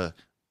the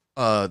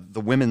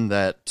women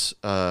that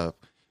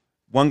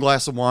 1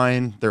 glass of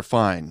wine, they're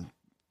fine.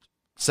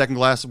 2nd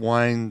glass of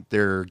wine,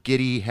 they're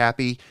giddy,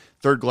 happy.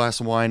 3rd glass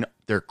of wine,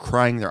 they're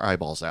crying their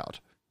eyeballs out.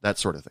 That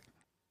sort of thing.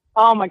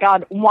 Oh my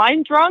God.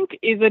 Wine drunk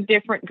is a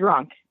different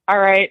drunk. All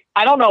right.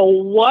 I don't know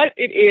what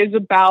it is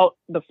about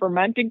the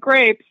fermented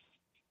grapes,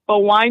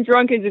 but wine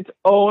drunk is its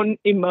own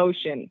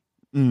emotion.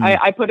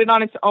 I put it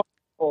on its own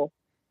level.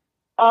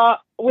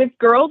 With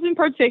girls in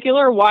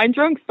particular, wine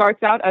drunk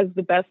starts out as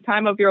the best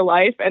time of your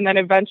life, and then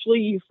eventually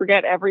you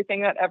forget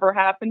everything that ever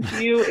happened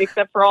to you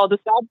except for all the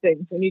sad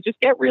things, and you just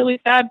get really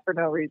sad for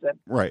no reason.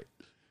 Right.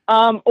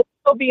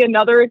 Also be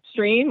another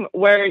extreme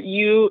where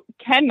you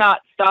cannot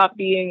stop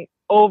being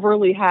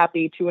overly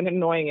happy to an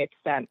annoying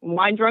extent.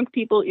 Wine drunk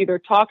people either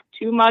talk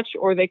too much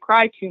or they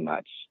cry too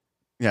much.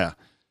 Yeah.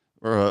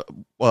 Or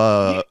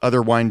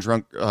other wine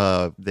drunk,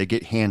 they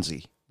get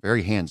handsy,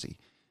 very handsy.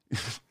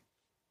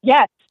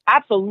 Yes.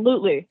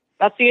 Absolutely.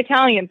 That's the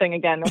Italian thing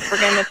again. The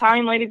friggin'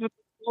 Italian ladies with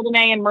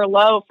Chardonnay and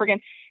Merlot,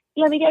 friggin',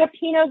 let me get a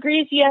Pinot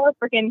Grigio,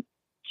 friggin'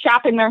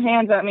 chopping their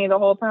hands at me the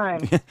whole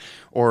time.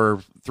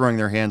 Or throwing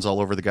their hands all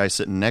over the guy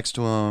sitting next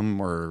to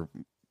them, or,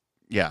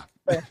 yeah.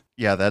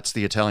 Yeah, that's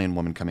the Italian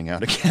woman coming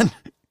out again.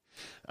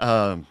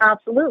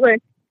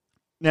 Absolutely.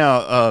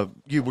 Now,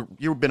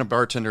 you've been a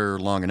bartender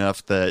long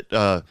enough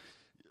that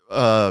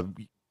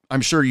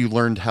I'm sure you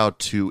learned how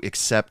to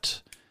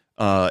accept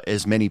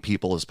as many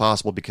people as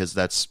possible, because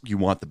you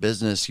want the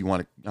business, you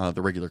want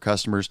the regular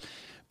customers.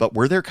 But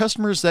were there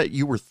customers that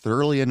you were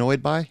thoroughly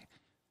annoyed by?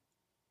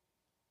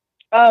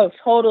 Oh,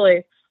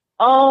 totally.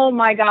 Oh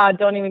my God.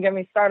 Don't even get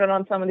me started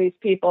on some of these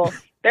people.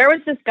 There was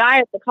this guy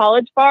at the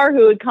college bar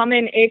who would come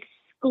in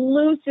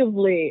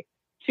exclusively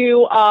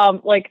to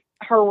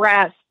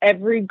harass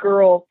every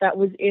girl that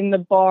was in the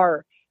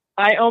bar.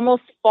 I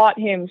almost fought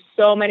him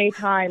so many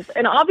times.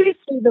 And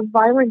obviously the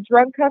violent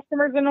drug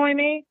customers annoy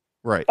me.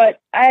 Right. But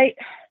I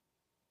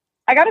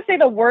got to say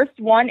the worst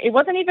one, it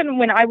wasn't even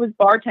when I was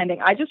bartending.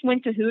 I just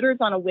went to Hooters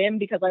on a whim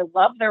because I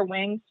love their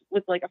wings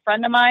with like a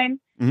friend of mine.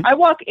 Mm-hmm. I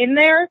walk in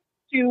there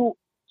to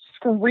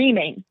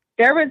screaming.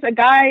 There was a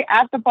guy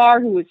at the bar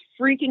who was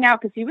freaking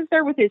out because he was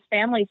there with his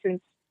family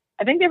since,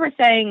 I think they were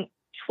saying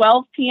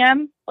 12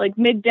 p.m., like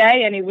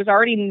midday, and it was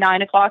already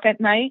 9 o'clock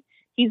at night.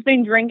 He's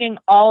been drinking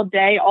all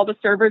day. All the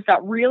servers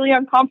got really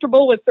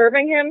uncomfortable with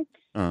serving him,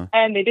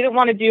 and they didn't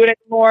want to do it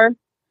anymore.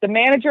 The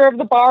manager of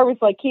the bar was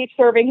like, keep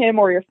serving him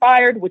or you're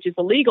fired, which is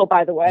illegal,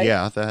 by the way.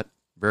 Yeah, that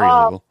very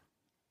illegal.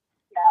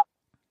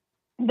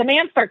 Yeah. The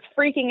man starts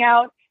freaking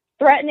out,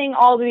 threatening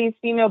all of these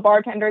female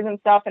bartenders and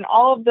stuff, and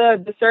all of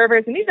the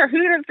servers. And these are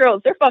Hooters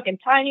girls. They're fucking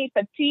tiny,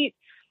 petite,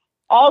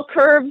 all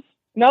curves,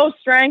 no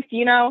strength,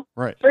 you know?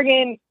 Right.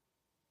 Friggin',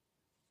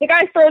 the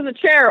guy throws a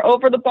chair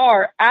over the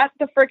bar at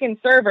the freaking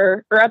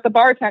server or at the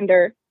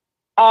bartender.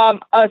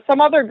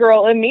 Some other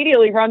girl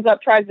immediately runs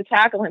up, tries to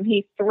tackle him.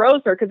 He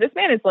throws her because this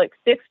man is like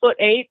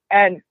 6'8"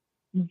 and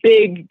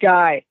big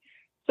guy.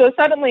 So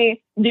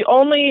suddenly the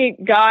only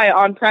guy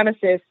on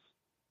premises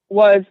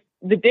was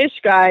the dish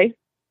guy,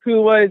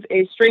 who was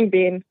a string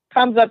bean,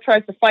 comes up,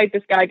 tries to fight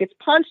this guy, gets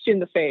punched in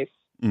the face,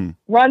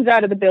 runs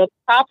out of the building,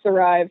 cops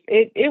arrive.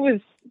 It was,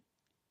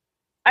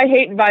 I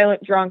hate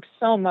violent drunks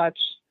so much.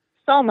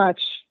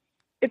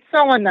 It's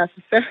so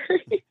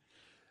unnecessary.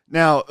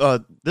 Now,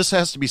 this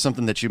has to be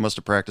something that you must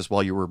have practiced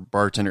while you were a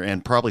bartender,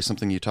 and probably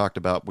something you talked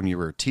about when you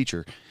were a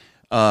teacher.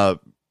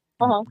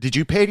 Did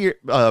you pay to your,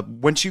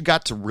 once you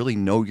got to really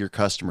know your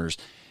customers,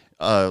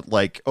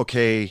 like,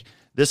 okay,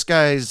 this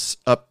guy's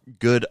up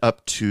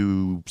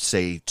to,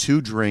 say,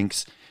 2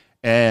 drinks,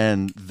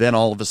 and then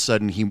all of a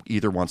sudden he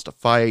either wants to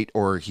fight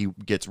or he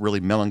gets really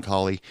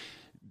melancholy.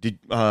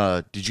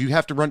 did you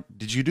have to run?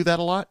 Did you do that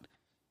a lot?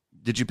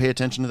 Did you pay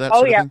attention to that? Oh,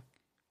 sort of yeah. thing?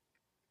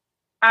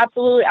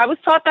 Absolutely. I was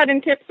taught that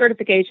in tip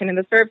certification and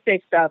the serve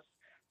safe stuff.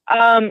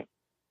 I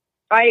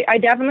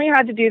definitely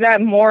had to do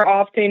that more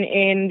often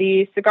in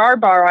the cigar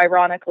bar,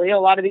 ironically. A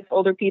lot of these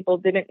older people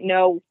didn't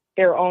know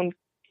their own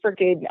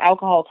freaking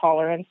alcohol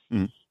tolerance.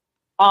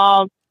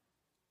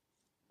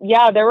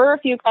 Yeah, there were a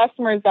few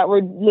customers that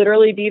would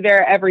literally be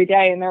there every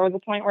day. And there was a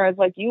point where I was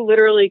like, you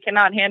literally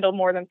cannot handle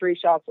more than 3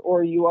 shots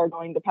or you are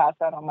going to pass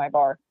out on my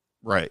bar.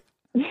 Right.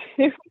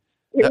 It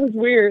was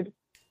weird.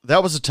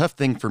 That was a tough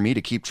thing for me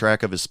to keep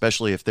track of,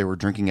 especially if they were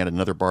drinking at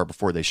another bar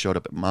before they showed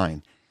up at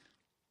mine.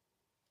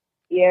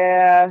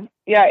 Yeah,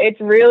 it's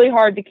really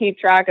hard to keep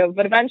track of,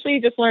 but eventually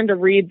you just learn to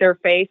read their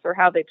face or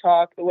how they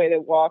talk, the way they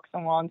walk, so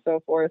on and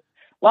so forth.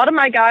 A lot of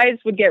my guys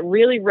would get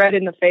really red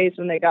in the face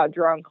when they got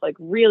drunk, like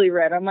really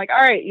red. I'm like,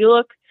 all right,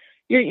 you're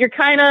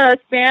kind of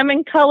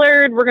salmon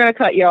colored. We're going to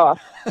cut you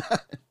off.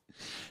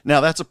 Now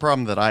that's a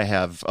problem that I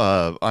have.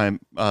 My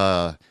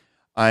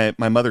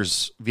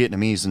mother's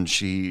Vietnamese, and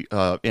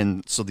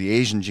and so the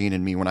Asian gene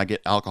in me, when I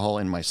get alcohol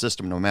in my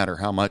system, no matter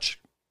how much,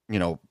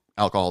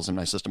 alcohol's in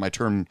my system, I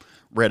turn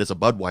red as a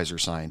Budweiser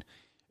sign,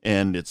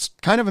 and it's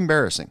kind of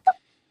embarrassing,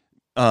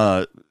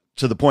 to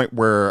the point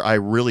where I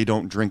really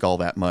don't drink all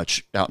that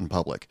much out in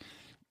public.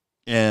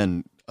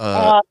 And,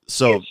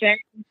 so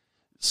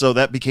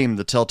that became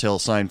the telltale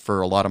sign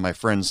for a lot of my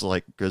friends,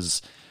 like,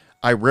 cause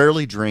I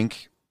rarely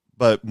drink,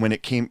 but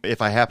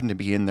if I happened to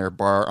be in their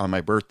bar on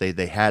my birthday,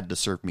 they had to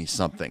serve me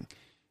something.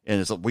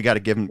 And it's like, we got to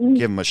give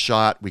them a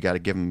shot. We got to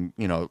give them,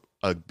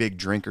 a big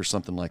drink or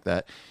something like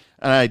that.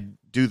 And I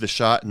do the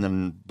shot, and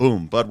then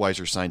boom,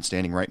 Budweiser sign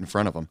standing right in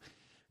front of them.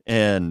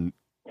 And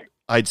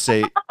I'd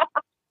say,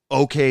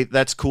 okay,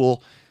 that's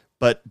cool,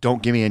 but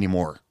don't give me any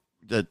more.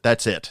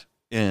 That's it.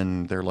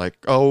 And they're like,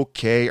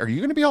 okay, are you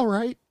going to be all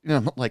right? And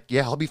I'm like,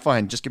 yeah, I'll be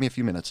fine. Just give me a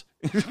few minutes.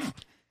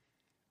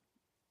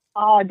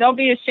 Oh, don't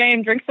be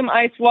ashamed. Drink some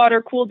ice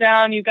water, cool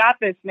down. You got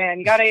this, man.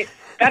 You gotta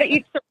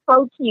eat some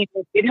protein.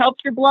 It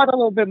helps your blood a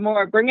little bit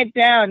more. Bring it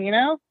down,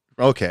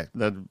 Okay.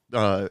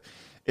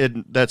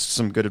 That's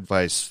some good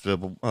advice.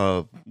 Good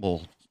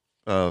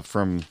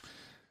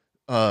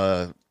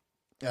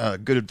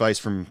advice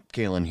from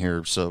Kaylin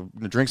here. So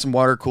drink some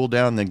water, cool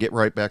down, then get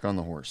right back on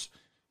the horse.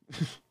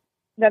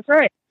 That's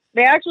right.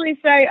 They actually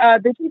say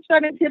they teach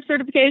that in tip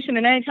certification,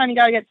 and anytime you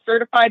got to get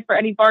certified for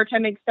any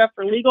bartending stuff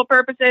for legal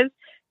purposes,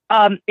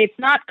 it's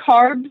not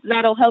carbs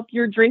that'll help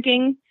your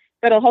drinking,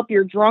 that'll help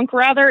your drunk,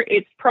 rather.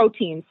 It's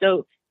protein.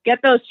 So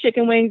get those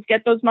chicken wings,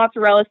 get those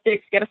mozzarella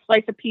sticks, get a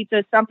slice of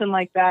pizza, something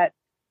like that.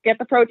 Get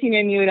the protein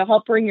in you to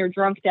help bring your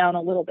drunk down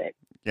a little bit.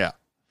 Yeah.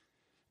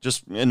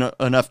 Just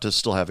enough to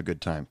still have a good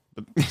time.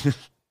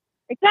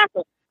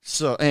 Exactly.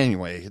 So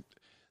anyway,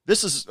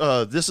 this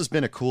has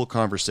been a cool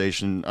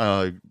conversation.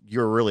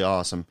 You're really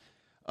awesome.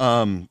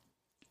 But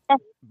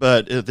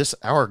this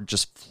hour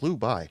just flew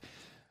by.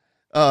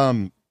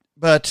 But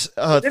it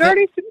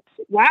already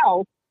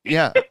wow.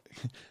 Yeah.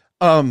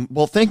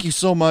 Well, thank you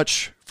so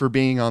much for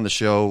being on the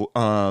show.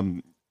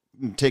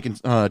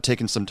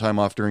 Taking some time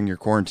off during your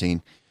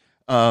quarantine.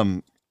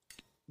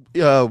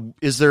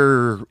 Is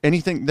there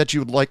anything that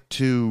you would like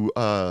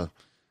to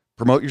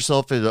promote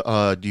yourself?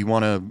 Do you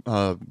want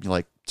to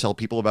tell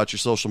people about your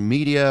social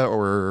media,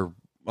 or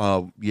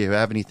you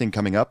have anything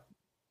coming up?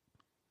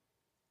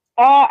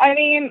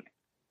 I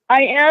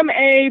am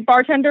a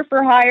bartender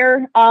for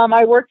hire.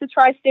 I work the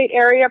tri-state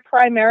area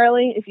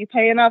primarily. If you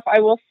pay enough, I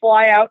will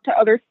fly out to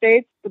other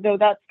states, though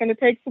that's going to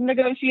take some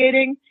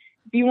negotiating.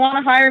 If you want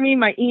to hire me,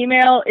 my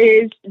email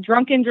is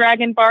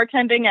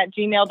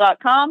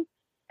drunkendragonbartending@gmail.com.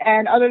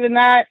 And other than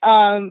that,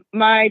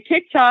 my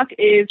TikTok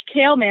is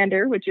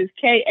Kalemander, which is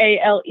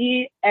Kalemander.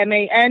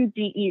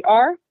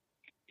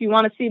 If you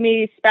want to see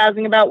me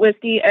spazzing about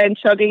whiskey and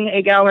chugging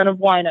a gallon of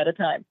wine at a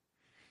time.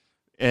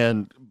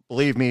 And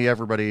believe me,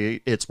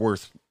 everybody, it's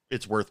worth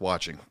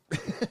watching.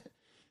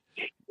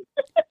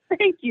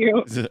 Thank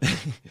you.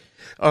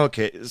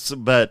 Okay.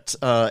 But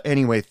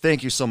anyway,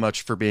 thank you so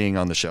much for being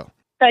on the show.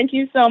 Thank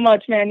you so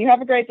much, man. You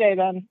have a great day,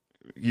 then.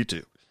 You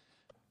too.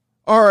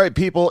 All right,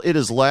 people, it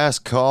is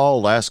last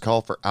call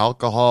for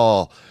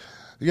alcohol.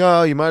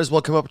 Yeah, you might as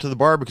well come up to the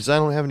bar because I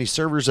don't have any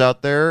servers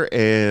out there.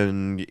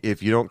 And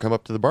if you don't come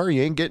up to the bar,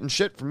 you ain't getting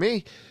shit from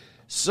me.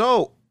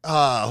 So,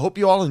 hope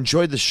you all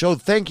enjoyed the show.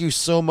 Thank you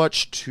so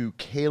much to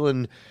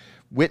Kaylin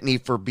Whitney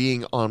for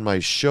being on my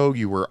show.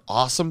 You were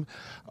awesome.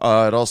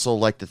 I'd also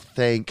like to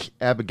thank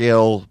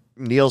Abigail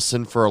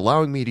Nielsen for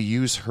allowing me to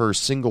use her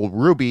single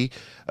Ruby,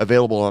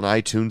 available on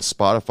iTunes,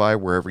 Spotify,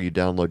 wherever you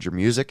download your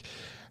music.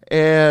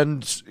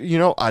 And,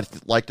 I'd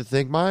like to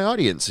thank my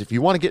audience. If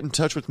you want to get in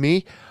touch with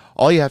me,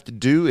 all you have to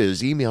do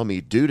is email me,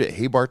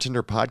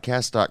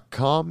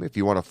 dude@heybartenderpodcast.com. If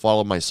you want to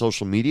follow my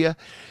social media,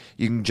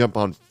 you can jump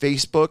on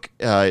Facebook.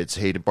 It's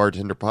Hey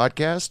Bartender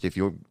Podcast.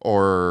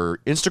 Or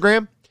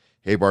Instagram,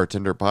 Hey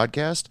Bartender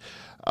Podcast.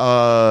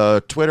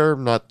 Twitter,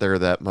 not there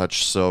that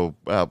much, so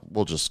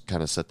we'll just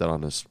kind of set that on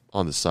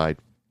the side.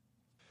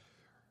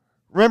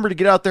 Remember to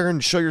get out there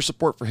and show your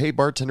support for Hey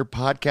Bartender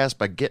Podcast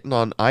by getting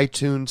on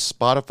iTunes,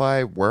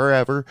 Spotify,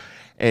 wherever,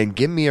 and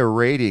give me a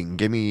rating.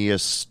 Give me a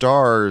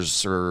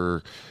stars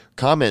or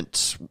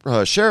comment.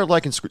 Share,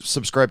 like, and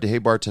subscribe to Hey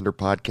Bartender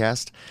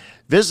Podcast.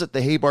 Visit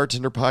the Hey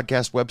Bartender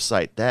Podcast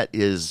website. That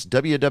is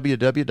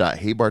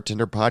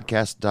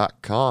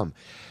www.heybartenderpodcast.com.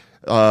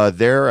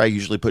 There, I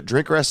usually put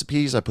drink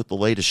recipes. I put the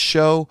latest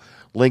show,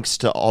 links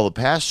to all the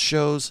past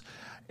shows,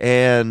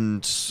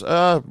 and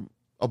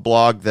a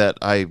blog that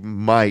I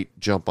might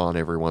jump on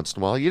every once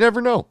in a while. You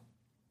never know.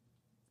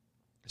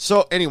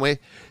 So anyway,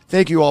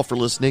 thank you all for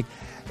listening.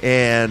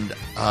 And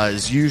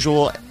as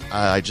usual,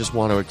 I just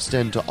want to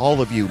extend to all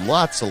of you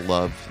lots of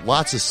love,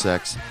 lots of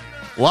sex,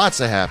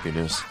 lots of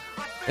happiness,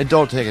 and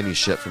don't take any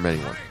shit from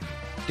anyone.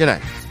 Good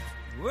night.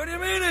 What do you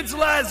mean it's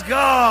last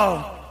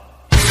call?